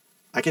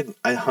 I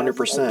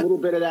 100%. A little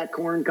bit of that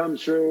corn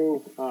comes through.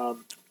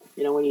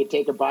 When you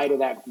take a bite of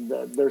that,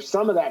 there's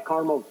some of that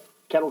caramel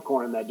kettle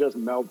corn that just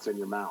melts in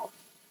your mouth.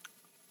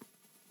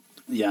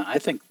 Yeah, I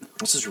think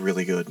this is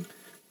really good.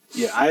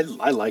 Yeah, I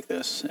like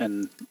this,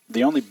 and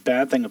the only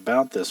bad thing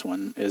about this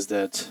one is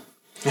that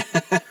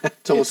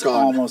it's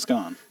almost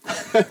gone.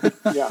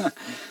 Yeah,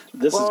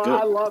 this is good.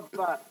 I love.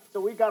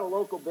 So we got a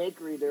local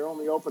bakery. They're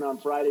only open on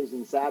Fridays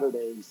and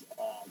Saturdays.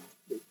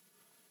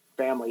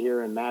 Family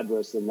here in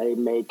Madras, and they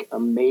make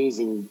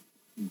amazing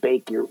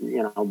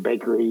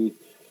bakery.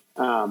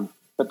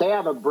 But they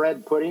have a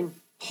bread pudding.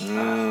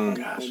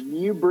 Gosh. And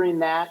you bring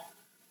that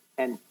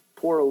and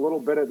pour a little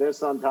bit of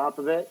this on top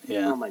of it.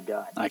 Yeah. Oh my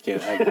God. I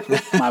can't.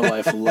 My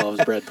wife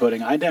loves bread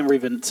pudding. I never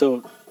even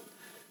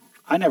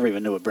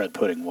knew what bread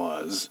pudding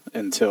was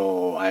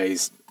until I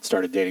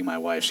started dating my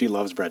wife. She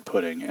loves bread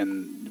pudding,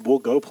 and we'll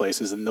go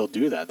places and they'll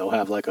do that. They'll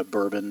have like a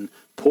bourbon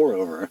pour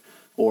over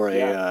or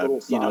a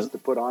little sauce to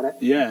put on it.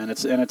 Yeah, and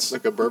it's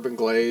like a bourbon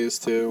glaze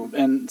too.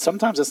 And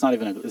sometimes it's not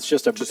even it's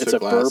just a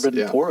glass,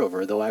 bourbon pour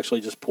over. They'll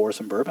actually just pour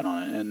some bourbon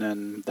on it, and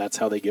then that's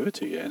how they give it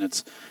to you. And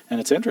it's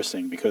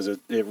interesting because it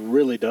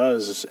really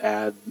does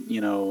add,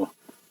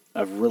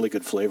 a really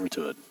good flavor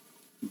to it.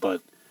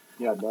 But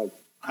yeah, it does.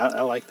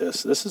 I like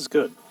this. This is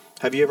good.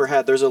 Have you ever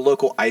had? There's a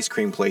local ice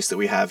cream place that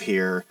we have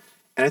here,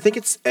 and I think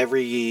it's I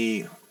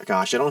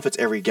don't know if it's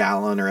every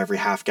gallon or every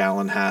half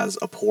gallon has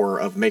a pour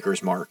of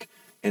Maker's Mark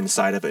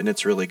inside of it, and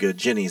it's really good.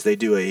 Ginny's, they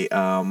do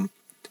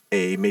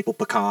a maple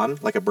pecan,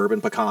 like a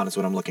bourbon pecan is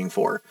what I'm looking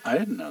for. I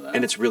didn't know that.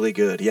 And it's really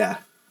good, yeah.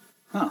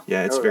 Huh.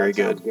 Yeah, it's very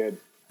good. Sounds good.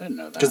 I didn't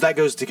know that. Because that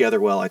goes together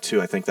well,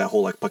 too. I think that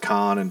whole like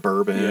pecan and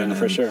bourbon. Yeah,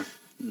 for sure.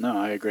 No,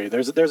 I agree.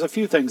 There's a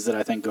few things that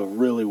I think go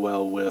really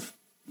well with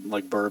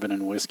like bourbon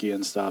and whiskey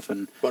and stuff.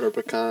 And butter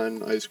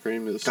pecan ice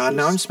cream is. God,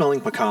 now I'm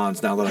smelling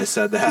pecans now that I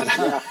said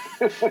that.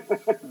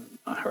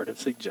 I heard of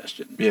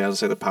suggestion. Yeah, I'll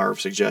say the power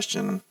of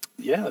suggestion.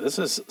 Yeah, this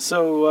is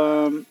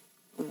so.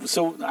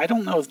 So I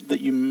don't know that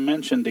you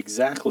mentioned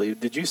exactly.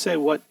 Did you say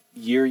what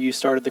year you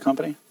started the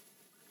company?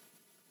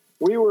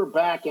 We were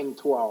back in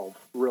 12,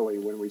 really,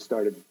 when we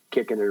started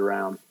kicking it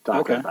around,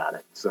 talking about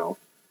it. So,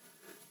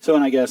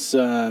 and I guess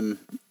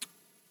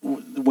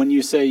when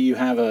you say you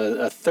have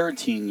a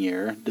 13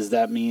 year, does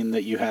that mean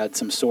that you had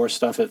some source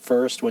stuff at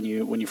first when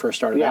you first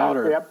started out?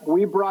 Or? Yep.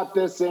 We brought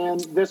this in.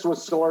 This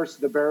was sourced,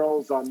 the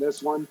barrels on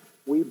this one.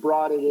 We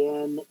brought it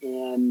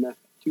in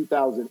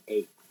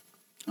 2008.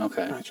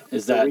 Okay. Gotcha.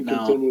 Is that we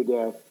now?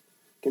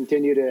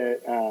 Continue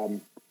to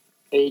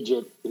age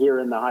it here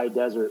in the high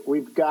desert.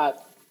 We've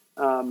got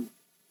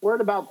we're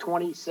at about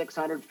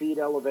 2,600 feet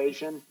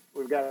elevation.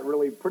 We've got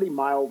really pretty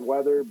mild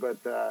weather, but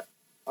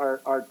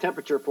our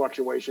temperature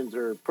fluctuations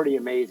are pretty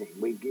amazing.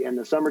 In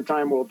the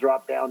summertime we'll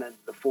drop down into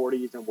the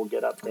 40s and we'll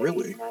get up to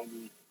 80,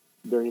 90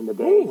 during the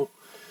day. Ooh.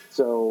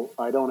 So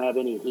I don't have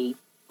any heat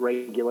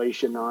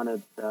regulation on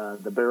it. The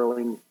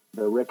barreling,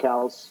 the rick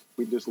house,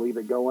 we just leave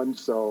it going.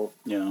 So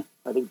yeah,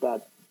 I think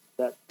that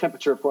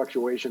temperature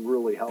fluctuation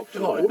really helps.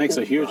 Oh, it makes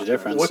a huge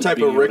difference. What type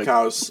of rick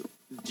house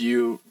do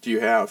you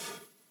have?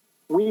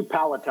 We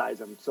palletize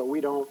them, so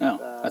we don't.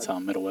 That's how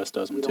Middle West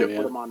does them we too. don't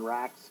put them on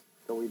racks,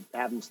 so we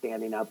have them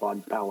standing up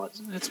on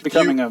pallets. It's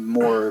becoming a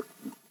more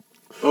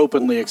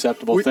openly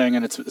acceptable thing,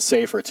 and it's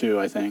safer too,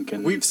 I think.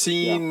 And we've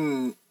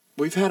seen.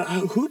 We've had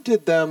who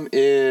did them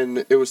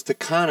in? It was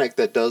Taconic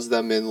that does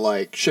them in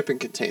like shipping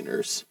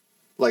containers,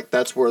 like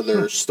that's where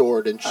they're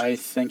stored. I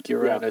think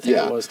you're right. I think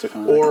it was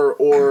Taconic.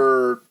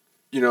 Or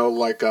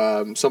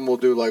like some will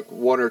do like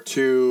one or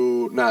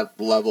two, not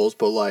levels,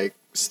 but like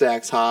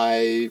stacks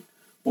high.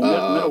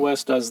 Well, Middle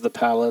West does the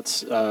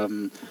pallets.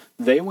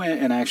 They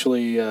went and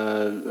actually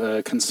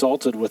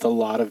consulted with a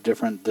lot of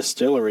different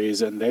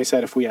distilleries, and they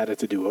said if we had it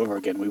to do over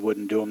again, we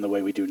wouldn't do them the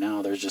way we do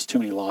now. There's just too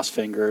many lost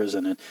fingers,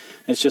 and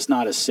it's just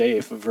not as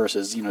safe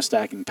versus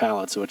stacking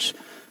pallets, which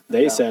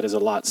they said is a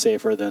lot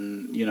safer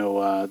than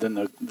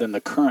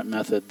the current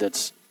method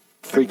that's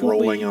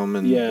frequently rolling them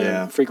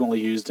and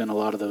frequently used in a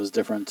lot of those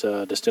different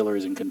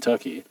distilleries in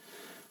Kentucky.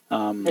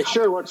 It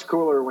sure looks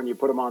cooler when you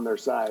put them on their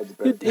sides.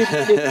 But. It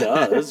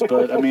does,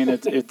 but I mean,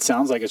 it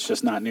sounds like it's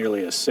just not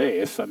nearly as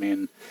safe. I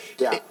mean,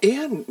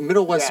 and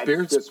Middle West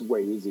Spirits, it's just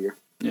way easier.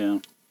 Yeah,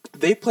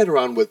 they played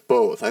around with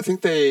both. I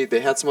think they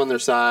had some on their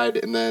side,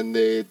 and then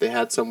they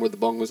had some where the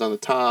bung was on the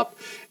top,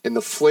 and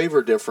the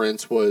flavor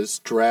difference was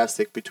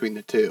drastic between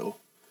the two.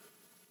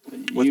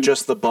 With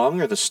just the bung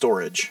or the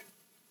storage?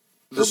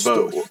 Or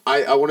both?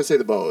 I want to say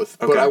the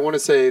both, okay. But I want to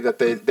say that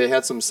they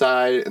had some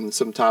side and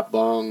some top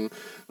bung.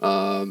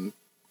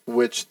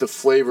 Which the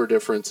flavor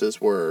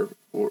differences were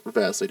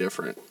vastly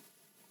different.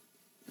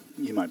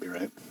 You might be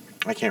right.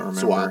 I can't remember.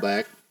 It's a while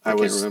back. I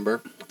can't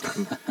remember.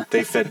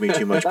 They fed me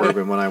too much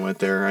bourbon when I went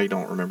there. I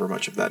don't remember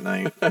much of that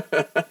night.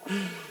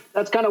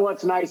 That's kind of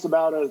what's nice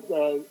about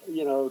a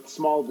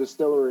small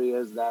distillery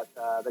is that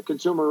the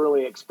consumer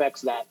really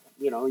expects that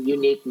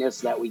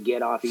uniqueness that we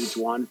get off each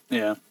one.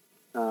 Yeah,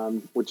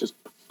 which is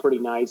pretty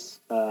nice.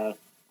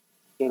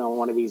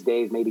 One of these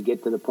days, maybe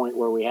get to the point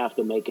where we have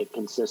to make it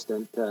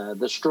consistent.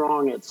 The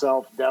strong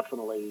itself,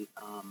 definitely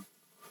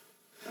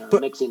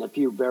mixing a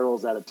few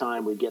barrels at a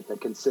time, we get the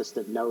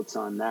consistent notes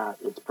on that.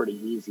 It's pretty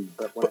easy.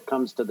 But when it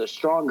comes to the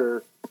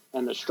stronger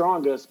and the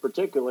strongest,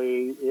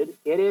 particularly,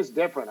 it is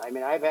different. I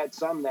mean, I've had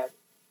some that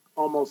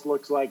almost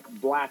looks like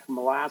black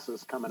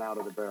molasses coming out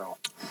of the barrel.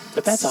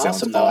 But that's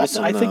awesome, though. I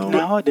think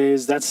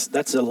nowadays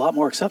that's a lot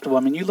more acceptable. I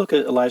mean, you look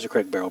at Elijah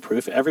Craig Barrel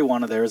Proof. Every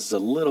one of theirs is a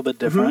little bit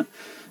different.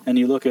 Mm-hmm. And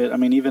you look at,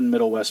 even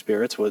Middle West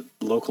Spirits,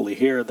 locally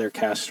here, their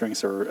cask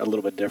strengths are a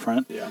little bit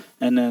different. Yeah.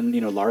 And then,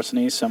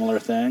 Larceny, similar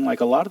thing.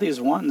 Like a lot of these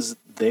ones,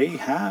 they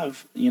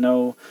have,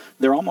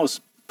 they're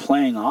almost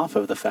playing off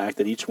of the fact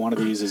that each one of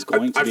these is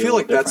going to be I feel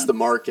like different. that's the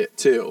market,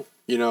 too.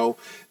 You know,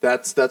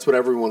 that's what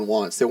everyone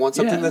wants. They want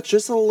something that's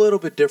just a little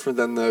bit different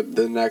than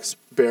the next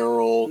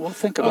barrel. Well,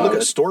 think about look it.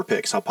 at Store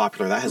Picks, how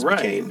popular that has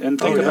become. And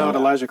think about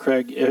Elijah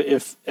Craig.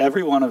 If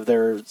every one of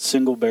their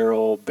single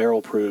barrel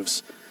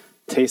proofs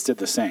tasted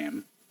the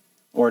same,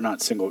 or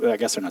not single, I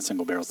guess they're not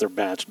single barrels, they're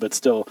batched, but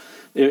still,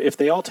 if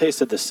they all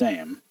tasted the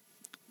same,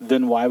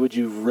 then why would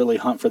you really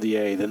hunt for the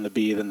A, then the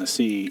B, then the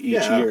C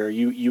each year?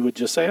 You would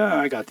just say,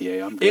 I got the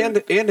A, I'm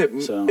good. And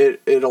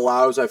it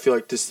allows, I feel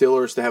like,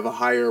 distillers to have a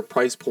higher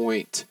price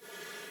point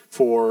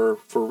for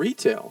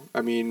retail.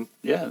 I mean...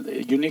 Yeah,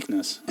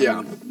 uniqueness.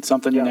 I mean,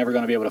 something you're never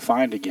going to be able to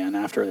find again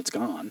after it's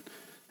gone.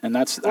 And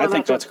I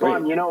think that's great.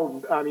 Fun. You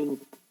know, I mean,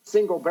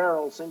 single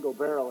barrel,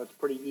 it's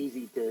pretty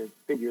easy to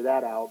figure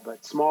that out.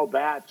 But small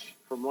batch,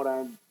 from what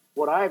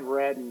I've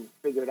read and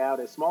figured out,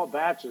 is small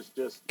batch is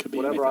just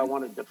whatever I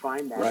want to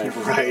define that.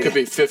 Right. It could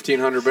be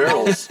 1,500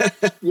 barrels.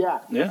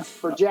 Yeah.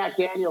 For Jack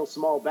Daniel's,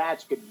 small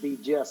batch could be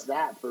just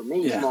that. For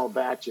me, small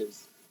batch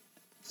is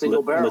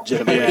single barrel.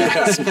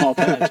 Legitimate small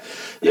batch.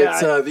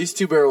 It's these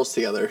two barrels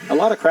together. A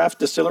lot of craft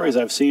distilleries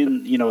I've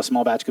seen, you know, a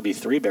small batch could be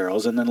 3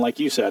 barrels, and then, like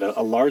you said,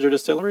 a larger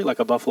distillery like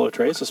a Buffalo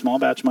Trace, a small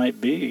batch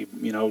might be,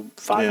 you know,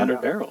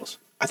 500 barrels.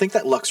 I think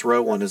that Lux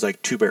Row one is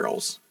like 2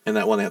 barrels, and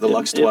that one they have the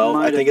Lux 12.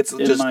 I think it's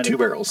just 2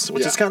 barrels,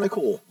 which is kind of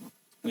cool.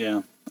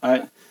 Yeah,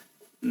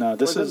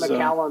 this is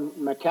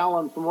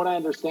Macallan. From what I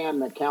understand,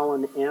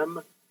 Macallan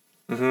M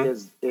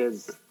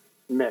is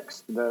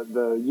mixed.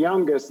 The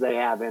youngest they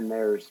have in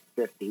there is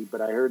 50,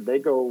 but I heard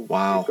it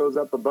goes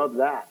up above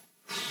that.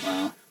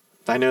 Wow.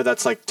 I know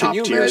that's like top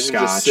tier tier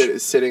Scotch.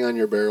 Just sitting on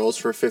your barrels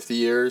for 50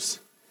 years.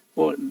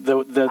 Well,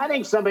 I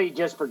think somebody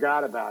just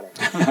forgot about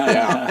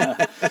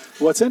it.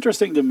 What's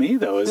interesting to me,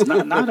 though, is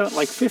not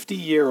like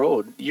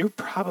 50-year-old. You're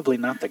probably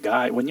not the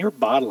guy when you're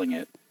bottling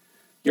it.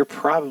 You're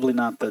probably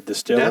not the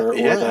distiller or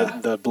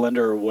the blender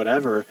or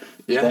whatever.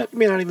 Yeah, that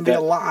may not even be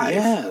alive.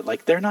 Yeah,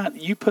 like they're not.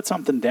 You put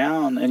something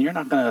down, and you're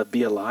not going to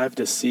be alive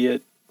to see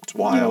it. It's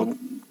wild.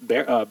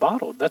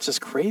 Bottled. That's just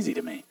crazy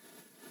to me.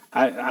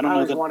 I don't know. I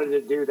always wanted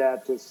to do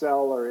that to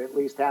sell or at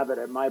least have it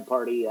at my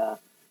party. I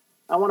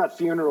want a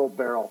funeral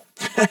barrel.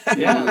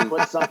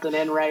 Put something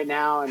in right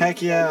now, and,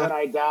 Heck yeah. And when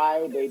I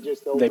die, they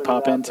just open they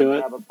pop it up into and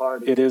it. Have a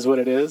party. It is what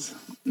it is.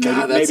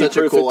 God, maybe that's such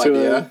proof a cool it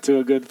idea. to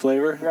a good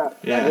flavor.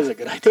 Yeah, that is a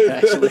good idea.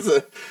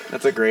 Actually,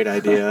 that's a great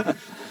idea.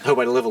 I hope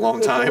I live a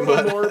long time. It's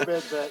a little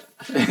morbid,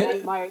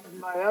 but my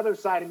other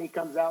side of me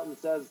comes out and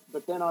says,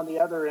 but then on the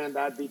other end,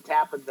 I'd be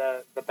tapping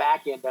the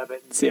back end of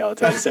it. And see how it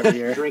tastes every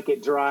year. Drink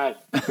it dry.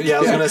 Yeah, I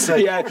was gonna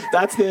say. Yeah,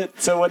 that's it.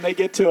 So when they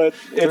get to it,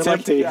 it's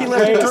empty. He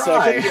left it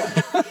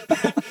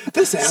dry.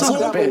 This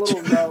asshole bitch.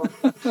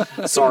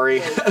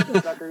 Sorry.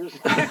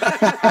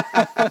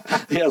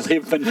 Yeah,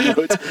 leave a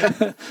note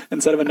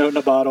instead of a note in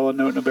a bottle, a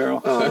note in a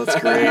barrel. Oh,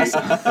 that's great.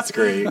 That's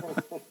great.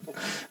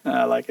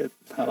 I like it.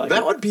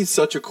 That would be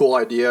such a cool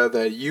idea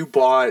that you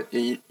bought.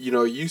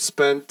 You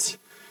spent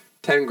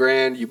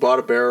 $10,000. You bought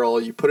a barrel.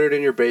 You put it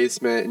in your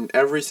basement, and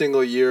every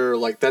single year,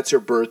 like that's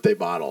your birthday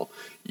bottle.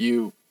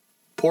 You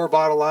pour a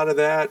bottle out of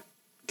that.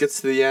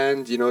 Gets to the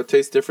end, it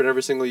tastes different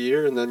every single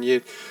year, and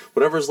then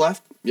whatever's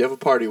left, you have a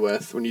party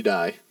with when you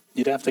die.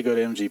 You'd have to go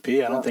to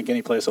MGP. I don't think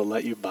any place will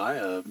let you buy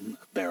a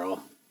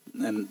barrel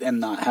and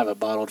not have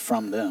it bottled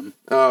from them.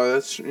 Oh,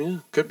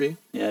 could be.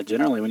 Yeah,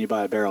 generally when you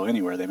buy a barrel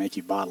anywhere, they make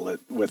you bottle it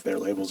with their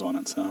labels on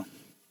it. So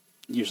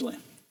usually,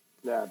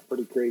 yeah,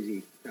 pretty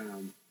crazy.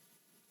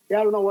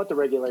 I don't know what the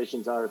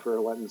regulations are for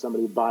letting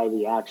somebody buy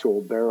the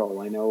actual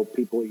barrel. I know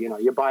people,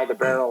 you buy the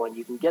barrel and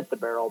you can get the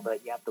barrel,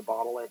 but you have to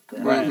bottle it.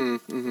 Right.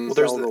 Well,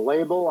 there's the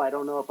label. I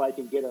don't know if I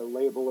can get a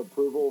label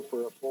approval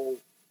for a full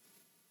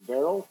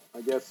barrel.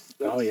 I guess.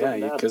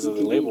 Because of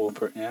the label.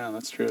 Yeah,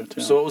 that's true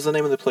too. So what was the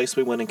name of the place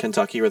we went in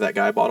Kentucky where that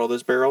guy bought all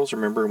those barrels?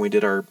 Remember when we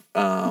did our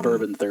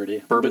Bourbon 30?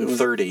 Bourbon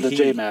 30. The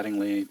Jay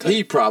Mattingly.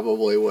 He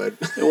probably would.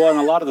 Well, and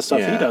a lot of the stuff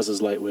he does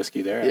is light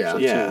whiskey there.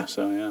 Actually, yeah. Too,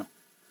 so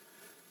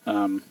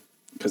yeah.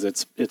 Because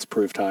it's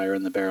proofed higher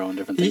in the barrel and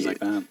different things like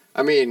that.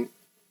 I mean,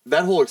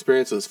 that whole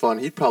experience was fun.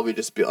 He'd probably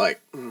just be like,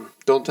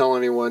 "Don't tell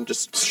anyone.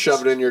 Just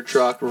shove it in your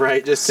truck.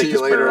 Right? Just take his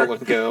barrel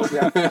and go."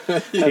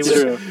 That's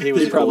true. He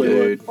was a cool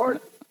dude.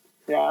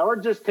 Or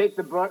just take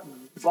the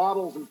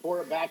bottles and pour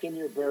it back in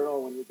your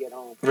barrel when you get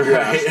home.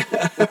 Right.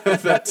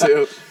 That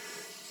too.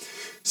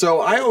 So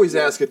I always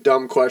ask a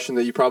dumb question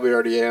that you probably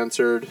already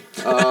answered.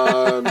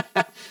 At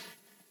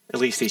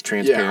least he's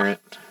transparent.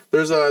 Yeah.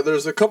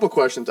 There's a couple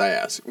questions I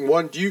ask.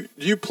 One, do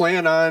you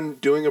plan on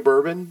doing a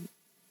bourbon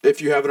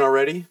if you haven't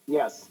already?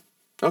 Yes.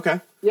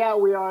 Okay. Yeah,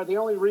 we are. The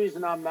only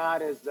reason I'm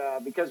not is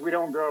because we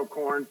don't grow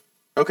corn.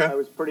 Okay. I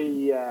was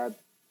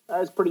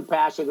pretty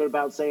passionate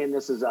about saying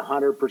this is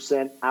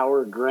 100%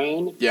 our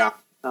grain. Yeah.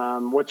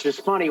 Which is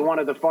funny. One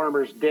of the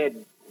farmers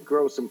did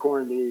grow some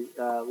corn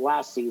the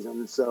last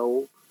season,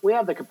 so we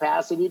have the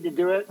capacity to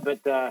do it.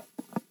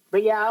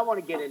 But yeah, I want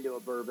to get into a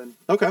bourbon.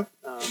 Okay.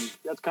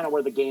 That's kind of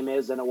where the game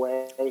is in a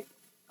way.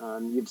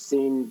 You've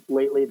seen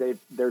lately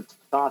they're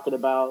talking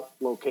about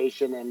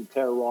location and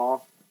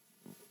terroir.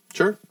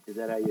 Sure. Is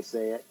that how you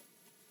say it?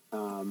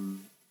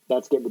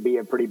 That's getting to be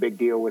a pretty big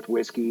deal with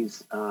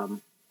whiskeys.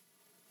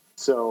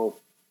 So,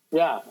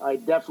 yeah, I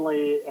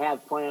definitely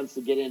have plans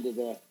to get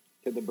into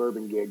the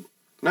bourbon gig.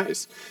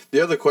 Nice.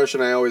 The other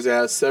question I always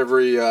ask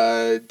every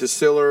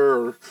distiller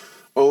or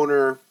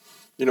owner,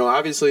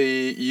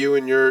 obviously you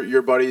and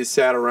your buddies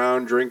sat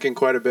around drinking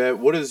quite a bit.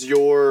 What is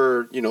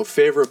your,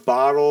 favorite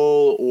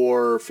bottle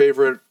or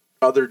favorite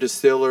other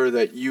distiller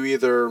that you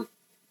either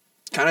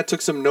kind of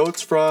took some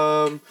notes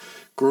from,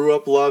 grew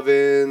up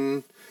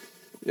loving,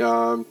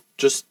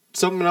 just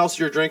something else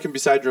you're drinking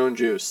besides your own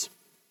juice?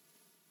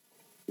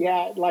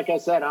 Yeah, like I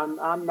said,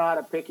 I'm not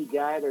a picky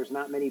guy. There's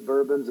not many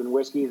bourbons and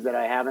whiskeys that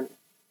I haven't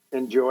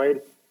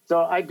enjoyed.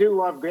 So I do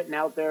love getting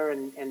out there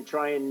and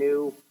trying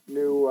new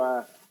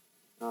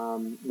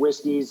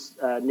whiskeys,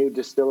 new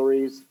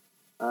distilleries.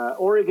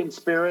 Oregon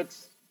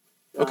Spirits.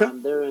 Okay.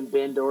 They're in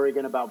Bend,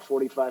 Oregon, about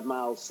 45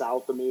 miles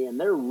south of me, and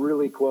they're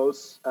really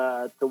close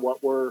to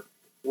what we're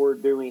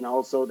doing.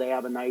 Also, they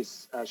have a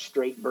nice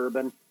straight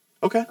bourbon.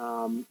 Okay.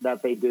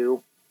 That they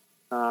do.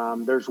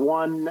 There's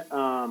one.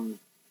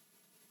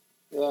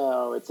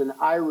 It's an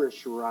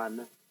Irish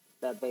run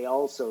that they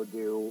also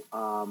do.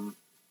 And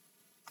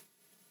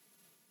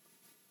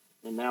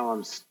now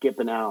I'm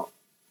skipping out.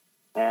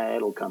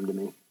 It'll come to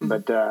me.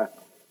 But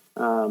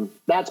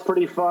that's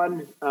pretty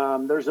fun.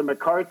 There's a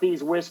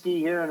McCarthy's whiskey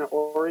here in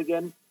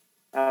Oregon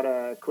at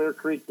a Clear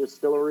Creek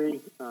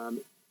Distillery.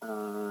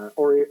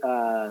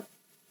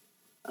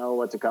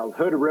 What's it called?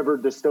 Hood River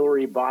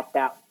Distillery bought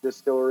that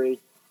distillery.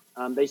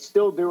 They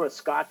still do a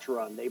Scotch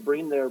run. They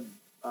bring their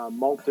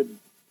malted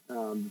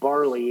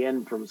barley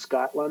in from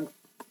Scotland.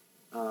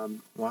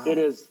 Wow.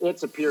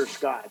 It's a pure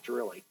Scotch,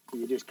 really.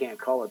 You just can't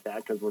call it that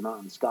because we're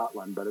not in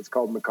Scotland, but it's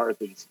called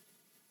McCarthy's.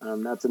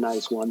 That's a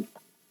nice one.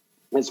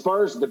 As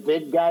far as the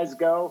big guys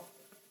go,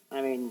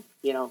 I mean,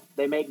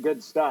 they make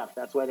good stuff.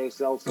 That's why they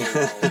sell so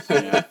well.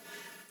 Yeah,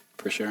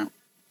 for sure.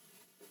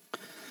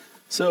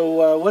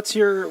 So, what's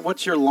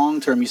your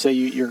long term? You say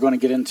you're going to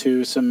get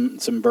into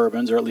some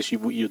bourbons, or at least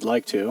you'd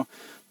like to.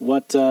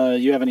 What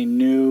you have any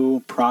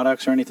new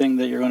products or anything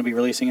that you're going to be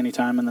releasing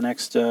anytime in the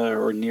next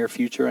or near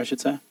future, I should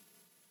say?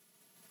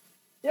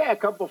 Yeah, a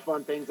couple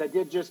fun things. I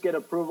did just get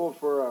approval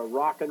for a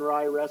rock and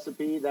rye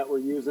recipe that we're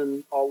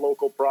using all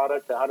local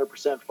product,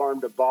 100%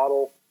 farm to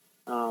bottle.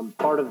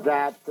 Part of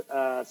that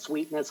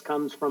sweetness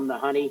comes from the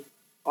honey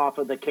off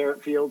of the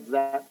carrot fields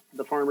that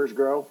the farmers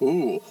grow.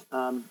 Ooh.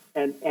 And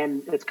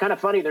it's kind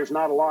of funny. There's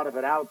not a lot of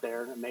it out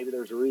there, and maybe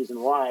there's a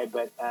reason why.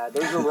 But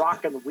there's a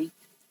rock and wheat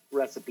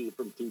recipe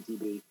from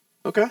TTB.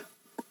 Okay.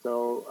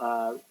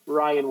 So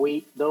rye and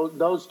wheat,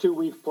 those two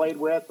we've played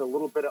with. A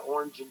little bit of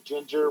orange and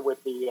ginger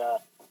with the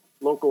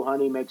local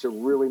honey makes a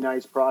really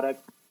nice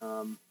product.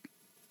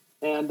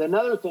 And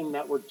another thing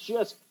that we're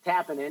just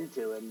tapping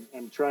into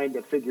and trying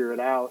to figure it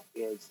out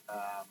is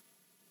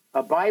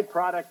a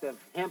byproduct of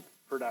hemp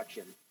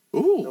production.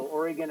 Ooh. So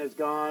Oregon is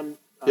gone.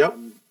 Yep.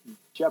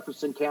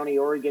 Jefferson County,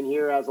 Oregon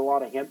here has a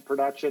lot of hemp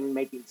production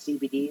making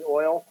CBD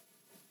oil.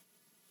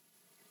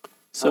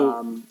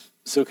 So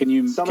can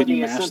you mash that up? Some of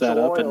the essential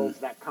oils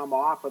that come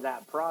off of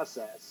that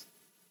process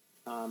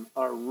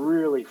are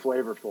really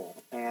flavorful.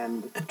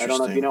 And I don't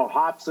know if you know,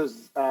 hops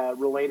is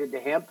related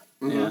to hemp.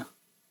 Mm-hmm. Yeah.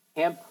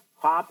 Hemp,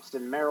 hops,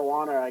 and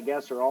marijuana, I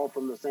guess, are all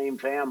from the same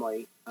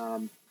family.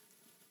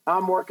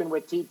 I'm working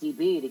with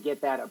TTB to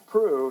get that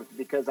approved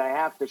because I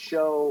have to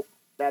show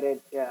that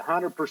it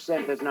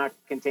 100% does not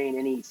contain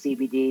any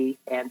CBD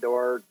and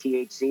or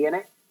THC in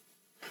it.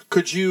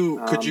 Could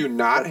you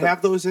not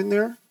have those in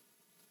there?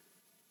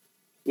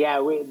 Yeah,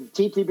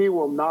 TTB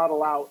will not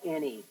allow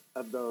any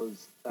of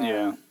those.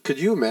 Yeah. Could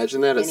you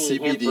imagine that a any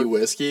CBD hemp or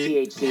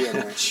whiskey? THC in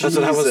there. That's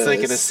what I was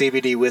thinking, a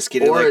CBD whiskey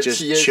to Or a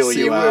just THC chill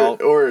you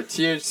out. Or a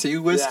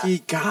THC whiskey. Yeah.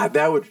 God,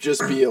 that would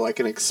just be like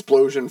an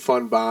explosion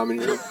fun bomb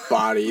in your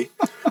body.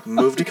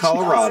 Move to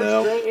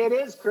Colorado. It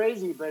is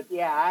crazy, but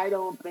yeah, I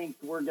don't think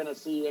we're going to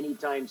see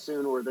anytime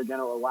soon where they're going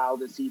to allow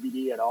the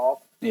CBD at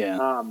all.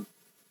 Yeah.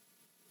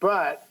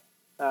 But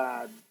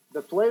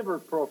the flavor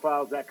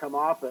profiles that come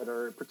off it,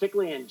 are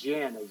particularly in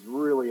gin, is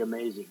really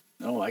amazing.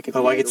 Oh, I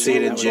could see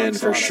it in gin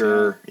for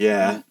sure.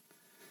 Yeah.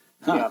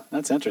 Huh, Yeah.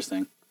 that's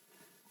interesting.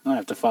 I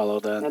have to follow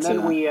that. And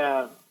then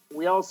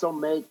we also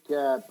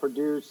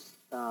produce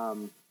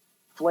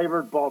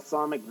flavored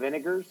balsamic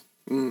vinegars.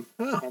 Mm.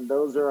 And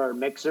those are our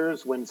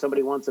mixers when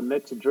somebody wants a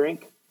mix of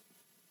drink.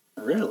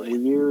 Really?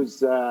 We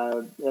use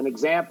an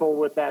example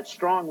with that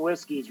strong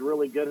whiskey is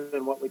really good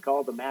in what we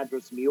call the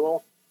Madras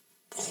Mule.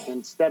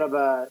 Instead of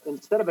a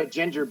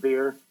ginger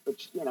beer,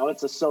 which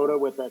it's a soda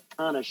with a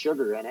ton of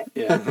sugar in it.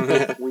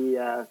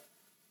 Yeah.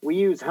 We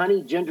use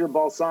honey, ginger,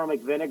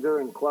 balsamic vinegar,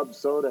 and club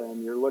soda,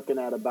 and you're looking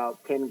at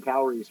about 10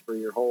 calories for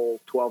your whole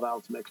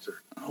 12-ounce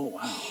mixer. Oh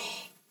wow.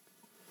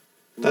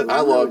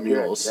 I love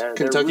mules. They're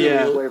Kentucky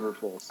really mule.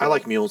 flavorful. So. I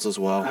like mules as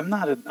well. I'm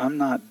not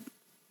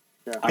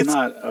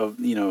Yeah.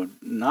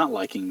 not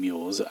liking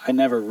mules. I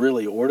never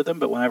really order them,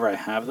 but whenever I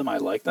have them, I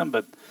like them.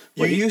 But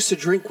You used to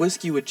drink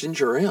whiskey with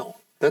ginger ale.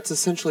 That's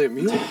essentially a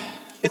mule.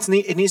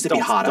 It needs to be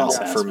hot don't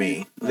out ask for me.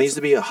 me. It needs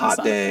to be a hot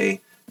not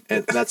day,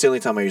 and that's the only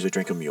time I usually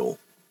drink a mule.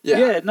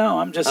 yeah, no,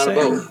 I'm just On a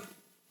saying. boat.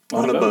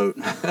 On a boat.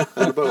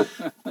 On a boat.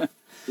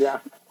 Yeah.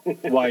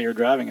 while you're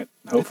driving it,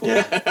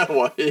 hopefully.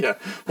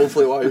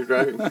 Hopefully while you're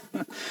driving.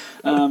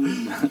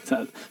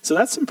 So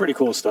that's some pretty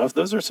cool stuff.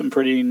 Those are some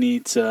pretty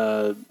neat,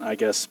 I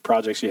guess,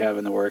 projects you have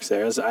in the works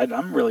there.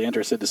 I'm really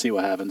interested to see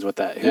what happens with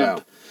that hemp.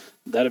 Yeah.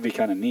 That'd be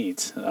kind of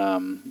neat.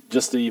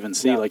 Just to even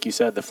see, like you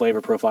said, the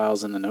flavor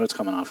profiles and the notes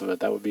coming off of it.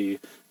 That would be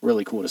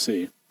really cool to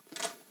see.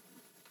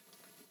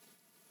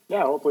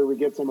 Yeah, hopefully we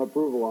get some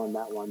approval on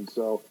that one.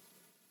 So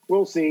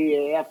we'll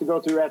see. You have to go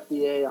through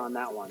FDA on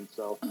that one.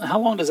 So how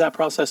long does that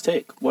process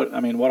take? What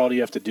all do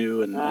you have to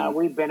do? And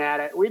we've been at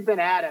it. We've been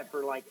at it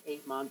for like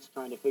 8 months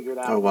trying to figure it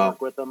out. Oh, wow.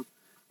 Work with them.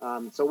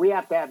 So we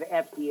have to have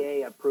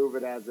FDA approve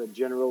it as a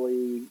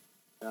generally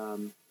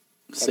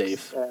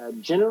safe,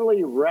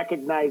 generally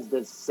recognized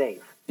as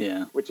safe.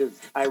 Yeah, which is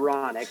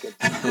ironic.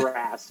 It's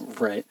grass,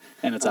 right?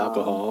 And it's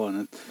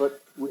alcohol.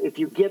 But if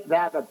you get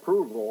that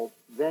approval,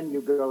 then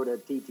you go to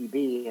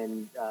TTB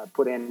and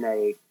put in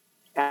a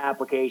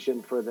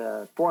application for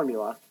the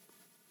formula.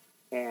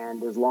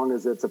 And as long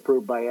as it's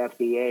approved by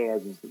FDA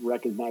as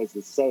recognized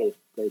as safe,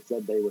 they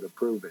said they would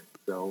approve it.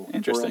 So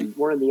interesting.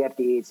 We're in the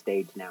FDA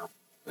stage now.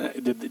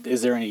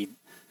 Is there any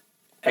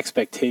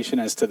expectation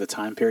as to the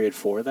time period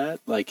for that?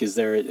 Like, is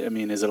it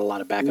a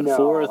lot of back and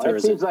forth? Or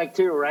it seems like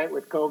too, right?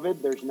 With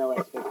COVID, there's no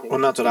expectation. Well,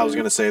 that's what I was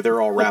going to say.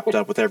 They're all wrapped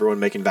up with everyone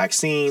making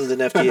vaccines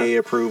and FDA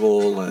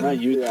approval. And, right,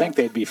 you'd think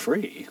they'd be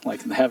free,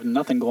 like have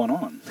nothing going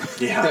on.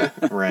 Yeah,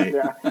 right.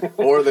 Yeah.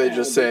 Or they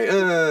just say,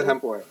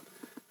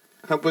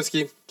 hemp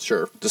whiskey?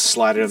 Sure. Just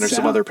slide it under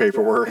some other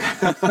paperwork.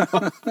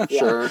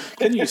 Sure.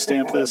 Can you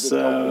stamp this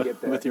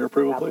with your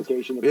approval,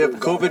 please? We have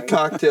COVID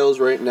cocktails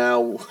right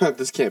now.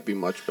 This can't be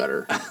much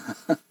better.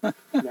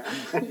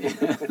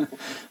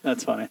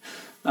 That's funny.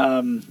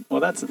 Well,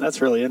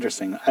 that's really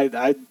interesting.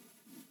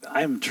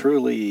 I'm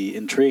truly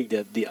intrigued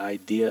at the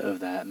idea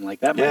of that, and like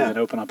that might even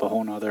open up a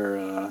whole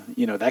nother.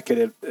 That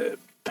could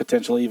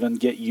potentially even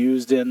get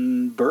used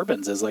in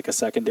bourbons as like a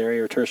secondary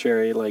or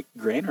tertiary like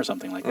grain or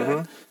something like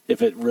that.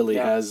 If it really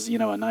has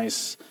a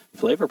nice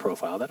flavor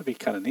profile, that'd be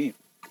kind of neat.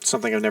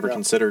 Something I've never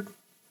considered.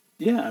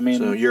 Yeah,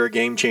 so you're a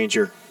game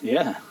changer.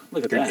 Yeah,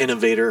 look at you're that. An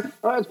innovator.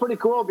 Well, it's pretty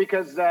cool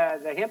because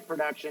the hemp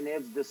production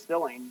is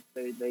distilling.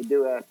 They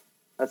do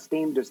a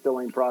steam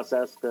distilling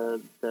process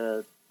to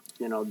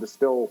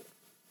distill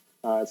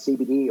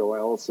CBD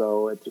oil.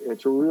 So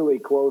it's really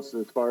close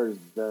as far as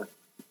the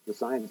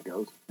science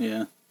goes.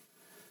 Yeah,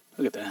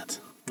 look at that.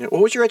 Yeah.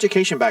 What was your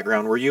education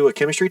background? Were you a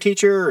chemistry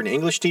teacher or an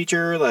English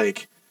teacher?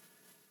 Like,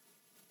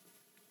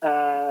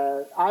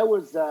 I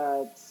was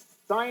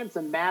science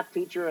and math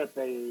teacher at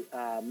the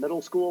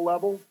middle school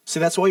level. See,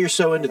 that's why you're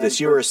so into this.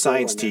 You were a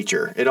science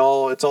teacher.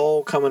 It's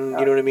all coming,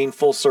 you know what I mean,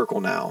 full circle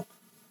now.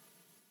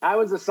 I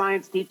was a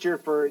science teacher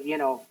for,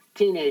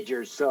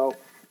 teenagers. So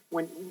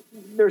when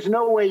there's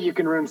no way you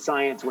can ruin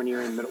science when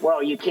you're in middle.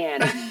 Well, you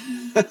can.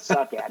 You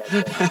suck at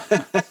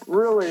it. But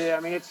really, I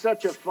mean, it's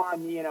such a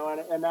fun,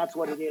 and that's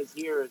what it is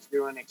here is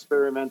doing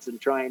experiments and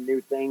trying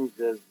new things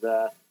is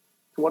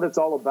what it's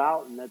all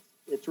about. And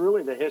it's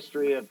really the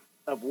history of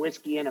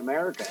whiskey in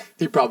America.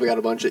 He probably got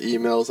a bunch of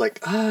emails like,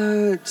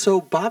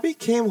 so Bobby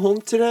came home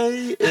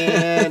today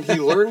and he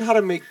learned how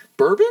to make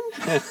bourbon?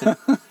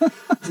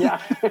 Yeah.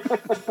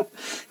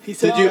 He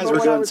said you guys were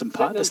doing some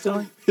pot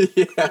distilling?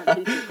 Yeah.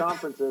 Teacher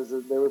conferences,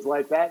 there was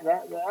like that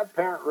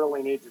parent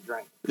really needs a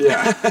drink.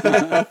 Yeah.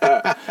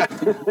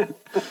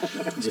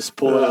 Just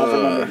pull it out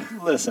from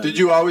under. Listen. Did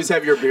you always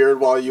have your beard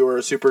while you were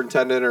a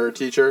superintendent or a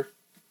teacher?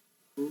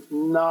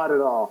 Not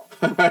at all.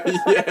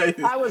 Yeah.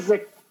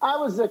 I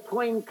was a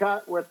clean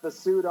cut with the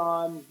suit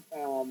on,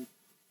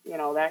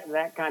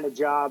 that kind of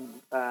job.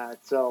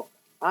 So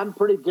I'm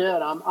pretty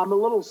good. I'm a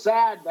little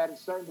sad that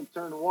it's starting to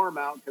turn warm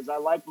out because I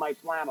like my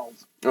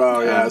flannels. Oh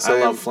yeah, I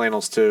love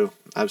flannels too.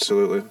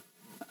 Absolutely.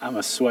 I'm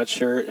a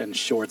sweatshirt and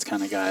shorts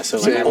kind of guy. So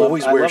I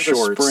always wear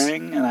shorts. The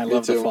spring and I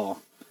love the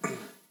fall.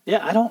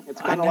 Yeah,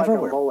 I never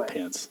wear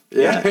pants.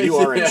 Yeah, you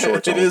are in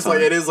shorts. It is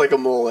like a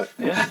mullet.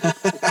 Yeah,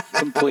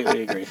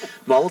 completely agree.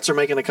 Mullets are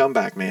making a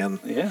comeback, man.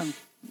 Yeah.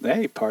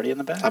 Hey, party in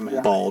the back.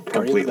 I'm bald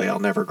completely. I'll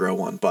never grow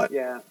one, but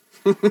yeah.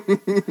 we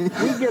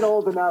get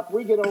old enough,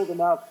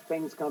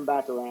 things come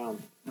back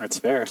around. That's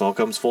fair. It all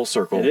comes full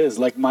circle. It is.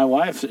 Like my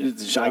wife,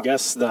 I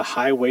guess the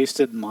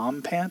high-waisted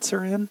mom pants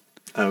are in.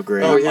 Oh,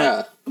 great. Oh,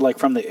 yeah. Like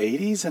from the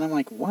 80s, and I'm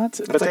like, what?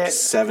 That's like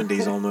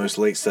 70s almost,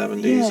 late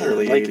 70s,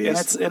 early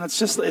 80s. And it's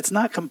just, it's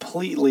not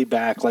completely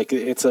back. Like,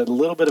 it's a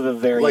little bit of a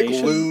variation.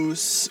 Like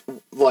loose,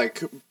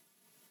 like...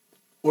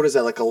 What is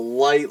that, like a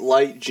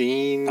light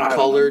jean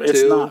color, too?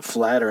 It's not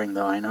flattering,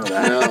 though. I know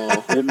that.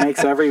 No. It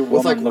makes every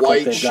woman look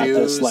like they've got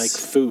this, like,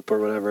 foop or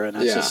whatever, and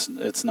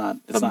it's not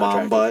the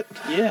mom butt.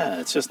 Yeah,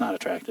 it's just not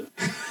attractive.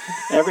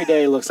 Every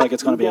day looks like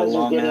it's going to be a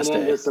long-ass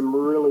day. Into some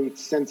really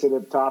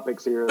sensitive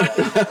topics here.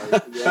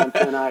 You're on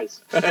thin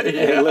ice.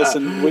 Hey,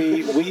 listen,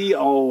 we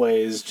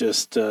always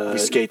just... we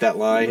skate that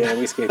line. Yeah,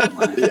 we skate that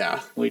line.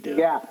 Yeah. We do.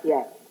 Yeah.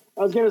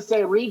 I was going to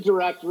say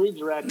redirect.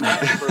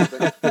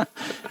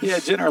 Yeah,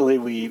 generally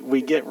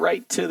we get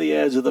right to the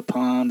edge of the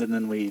pond and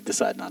then we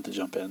decide not to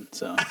jump in.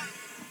 So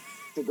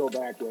to go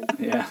back in.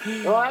 Yeah.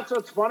 Well, that's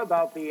what's fun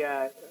about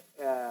the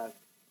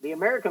the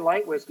American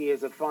light whiskey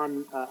is a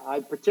fun. I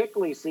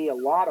particularly see a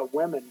lot of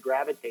women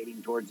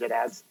gravitating towards it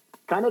as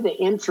kind of the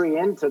entry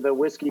into the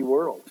whiskey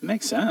world. It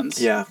makes sense.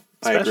 Yeah,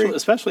 I agree.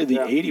 Especially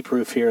the 80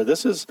 proof here.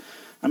 This is,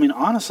 I mean,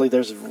 honestly,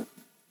 this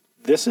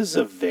is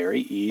a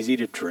very easy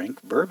to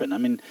drink bourbon. I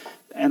mean,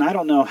 and I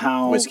don't know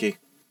how Whiskey.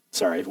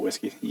 Sorry,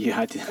 whiskey.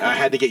 I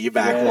had to get you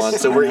back one,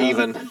 so we're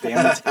even.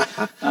 Damn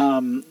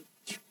it.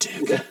 You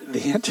dick.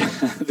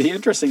 The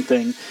interesting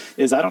thing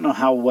is I don't know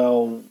how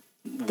well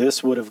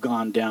this would have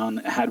gone down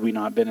had we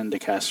not been into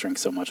cask strength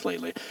so much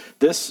lately.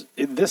 This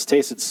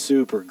tasted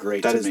super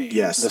great to me.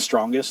 Yes. The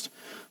strongest.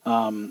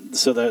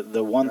 So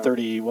the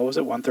 130, what was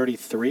it?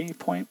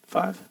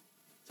 133.5? Is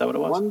that what it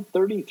was?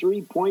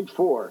 133.4.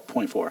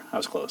 0.4. I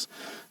was close.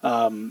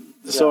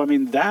 So I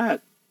mean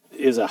that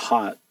is a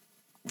hot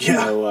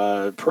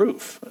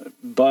proof,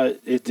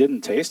 but it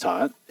didn't taste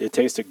hot. It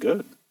tasted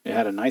good. It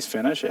had a nice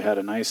finish. It had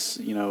a nice,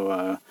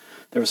 there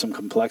was some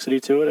complexity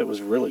to it. It was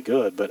really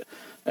good. But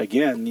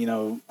again,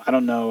 I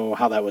don't know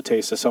how that would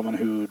taste to someone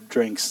who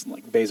drinks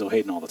like Basil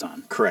Hayden all the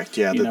time. Correct.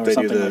 Yeah, they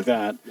do like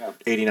that.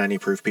 80, 90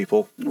 proof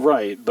people.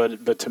 Right.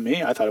 But to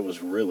me, I thought it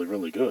was really,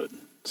 really good.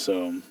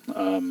 So,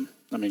 I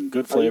mean,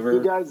 good flavor.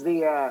 You guys, do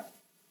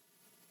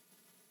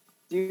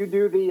you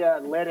do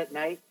the lit at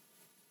night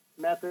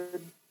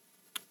method?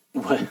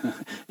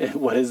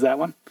 What is that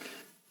one?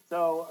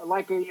 So,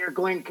 like your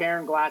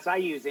Glencairn glass, I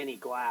use any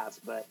glass,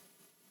 but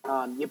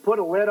you put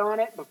a lid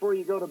on it before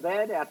you go to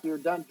bed after you're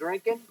done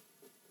drinking,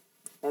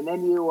 and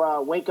then you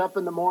wake up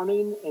in the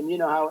morning, and you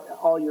know how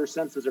all your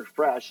senses are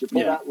fresh. You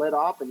pull that lid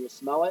off, and you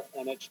smell it,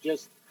 and it's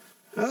just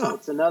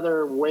it's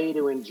another way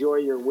to enjoy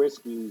your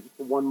whiskey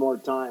one more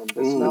time.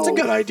 The smell that's a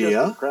good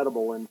idea.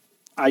 Incredible, and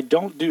I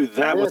don't do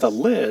that with a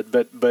lid,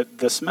 but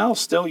the smell's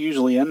still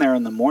usually in there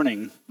in the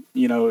morning.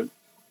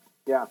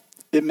 Yeah.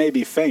 It may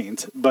be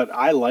faint, but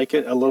I like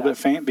it a little bit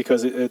faint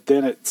because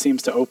then it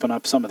seems to open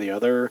up some of the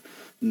other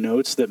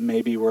notes that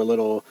maybe were a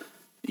little,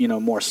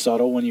 more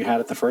subtle when you had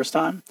it the first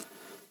time.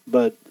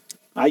 But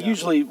I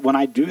usually, when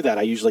I do that,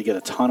 I usually get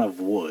a ton of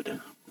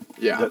wood.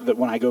 Yeah. That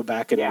when I go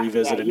back and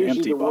revisit an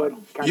empty bottle.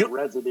 Kind of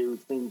residue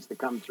seems to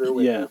come through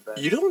with it.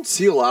 You don't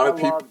see a lot of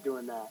people. I love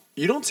doing that.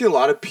 You don't see a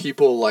lot of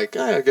people like,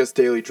 I guess,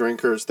 daily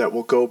drinkers that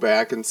will go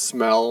back and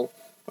smell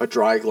a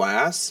dry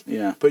glass.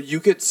 Yeah. But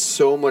you get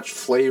so much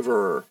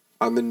flavor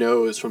on the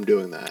nose from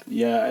doing that.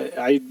 Yeah,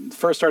 I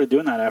first started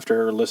doing that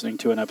after listening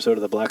to an episode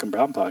of the Black and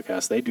Brown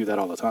podcast. They do that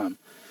all the time.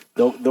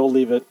 They'll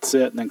leave it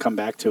sit and then come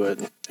back to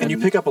it. And you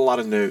pick up a lot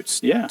of notes,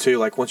 too,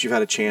 like once you've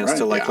had a chance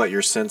to let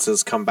your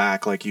senses come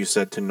back, like you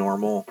said, to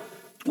normal.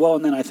 Well,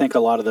 and then I think a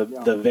lot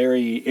of the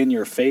very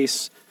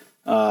in-your-face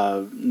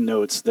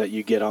notes that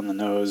you get on the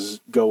nose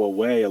go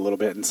away a little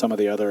bit, and some of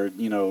the other,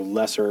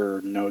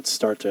 lesser notes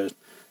start to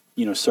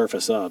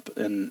surface up,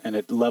 and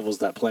it levels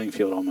that playing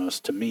field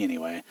almost, to me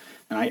anyway.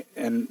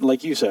 And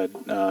like you said,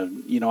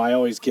 I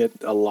always get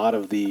a lot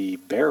of the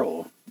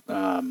barrel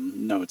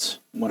notes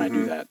when I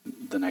do that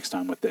the next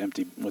time with the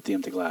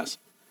empty glass.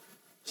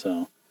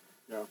 So,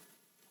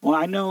 well,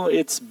 I know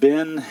it's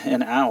been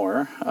an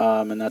hour,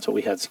 and that's what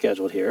we had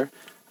scheduled here.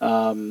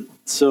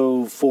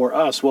 So for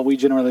us, what we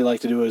generally like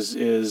to do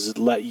is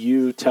let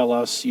you tell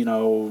us,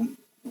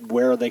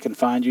 where they can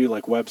find you,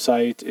 like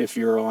website, if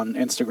you're on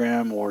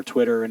Instagram or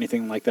Twitter or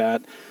anything like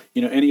that,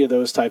 any of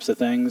those types of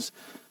things,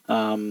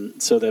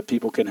 so that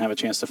people can have a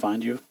chance to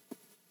find you.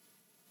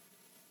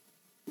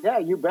 Yeah,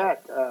 you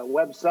bet.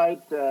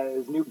 Website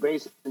is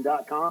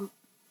newbasin.com,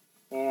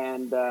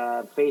 and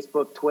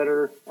Facebook,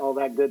 Twitter, all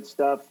that good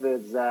stuff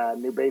is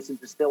New Basin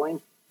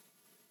Distilling.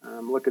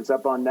 Look us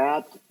up on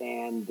that.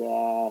 And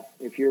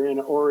if you're in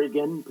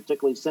Oregon,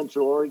 particularly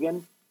Central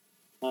Oregon,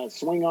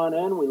 swing on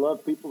in. We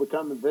love people to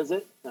come and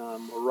visit.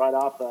 We're right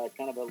off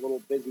kind of a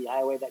little busy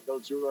highway that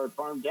goes through our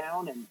farm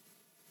town,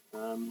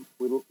 and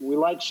we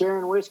like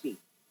sharing whiskey.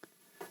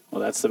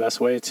 Well, that's the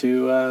best way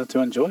to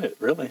enjoy it,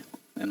 really,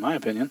 in my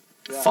opinion.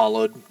 Yeah.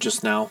 Followed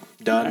just now.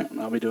 Done. Right,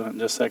 I'll be doing it in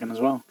just a second as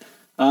well.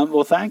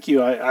 Well, thank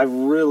you. I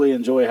really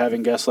enjoy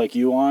having guests like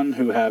you on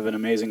who have an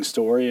amazing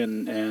story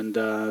and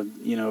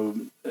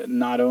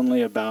not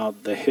only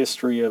about the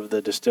history of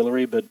the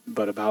distillery,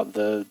 but about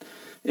the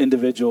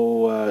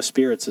individual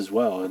spirits as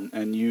well.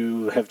 And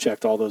you have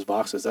checked all those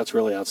boxes. That's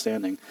really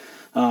outstanding.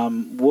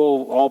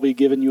 We'll all be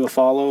giving you a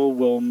follow.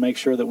 We'll make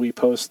sure that we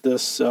post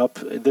this up.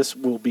 This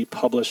will be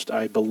published,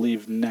 I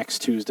believe, next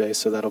Tuesday.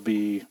 So that'll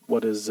be,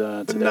 what is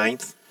today? The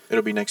 9th.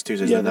 It'll be next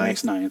Tuesday, the 9th.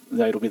 Next 9th.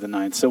 It'll be the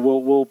 9th. So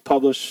we'll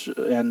publish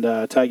and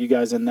tag you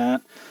guys in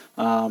that.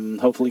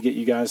 Hopefully get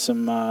you guys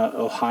some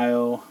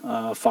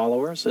Ohio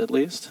followers at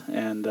least.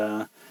 And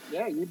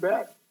yeah, you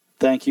bet.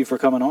 Thank you for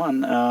coming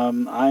on.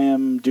 I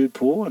am Dude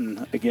Pool,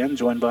 and again,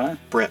 joined by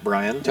Brett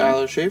Bryan,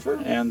 Tyler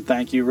Schaefer. And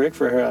thank you, Rick,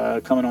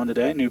 for coming on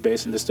today. New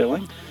Basin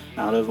Distilling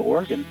out of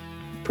Oregon.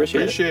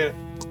 Appreciate it.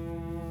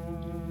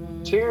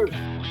 Cheers.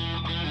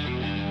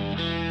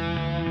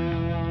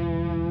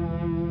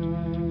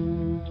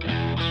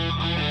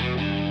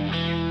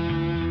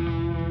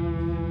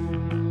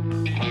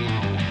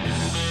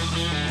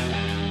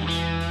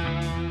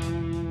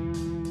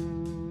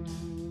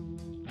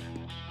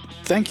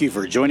 Thank you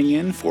for joining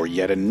in for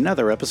yet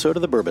another episode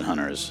of the Bourbon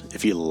Hunters.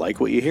 If you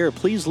like what you hear,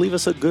 please leave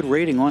us a good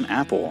rating on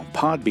Apple,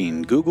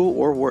 Podbean, Google,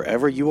 or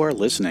wherever you are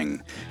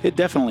listening. It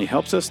definitely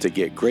helps us to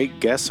get great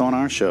guests on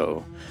our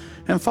show.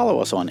 And follow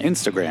us on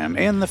Instagram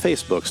and the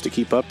Facebooks to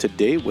keep up to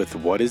date with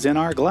what is in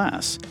our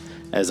glass.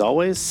 As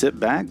always, sit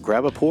back,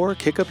 grab a pour,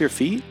 kick up your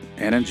feet,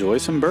 and enjoy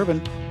some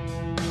bourbon.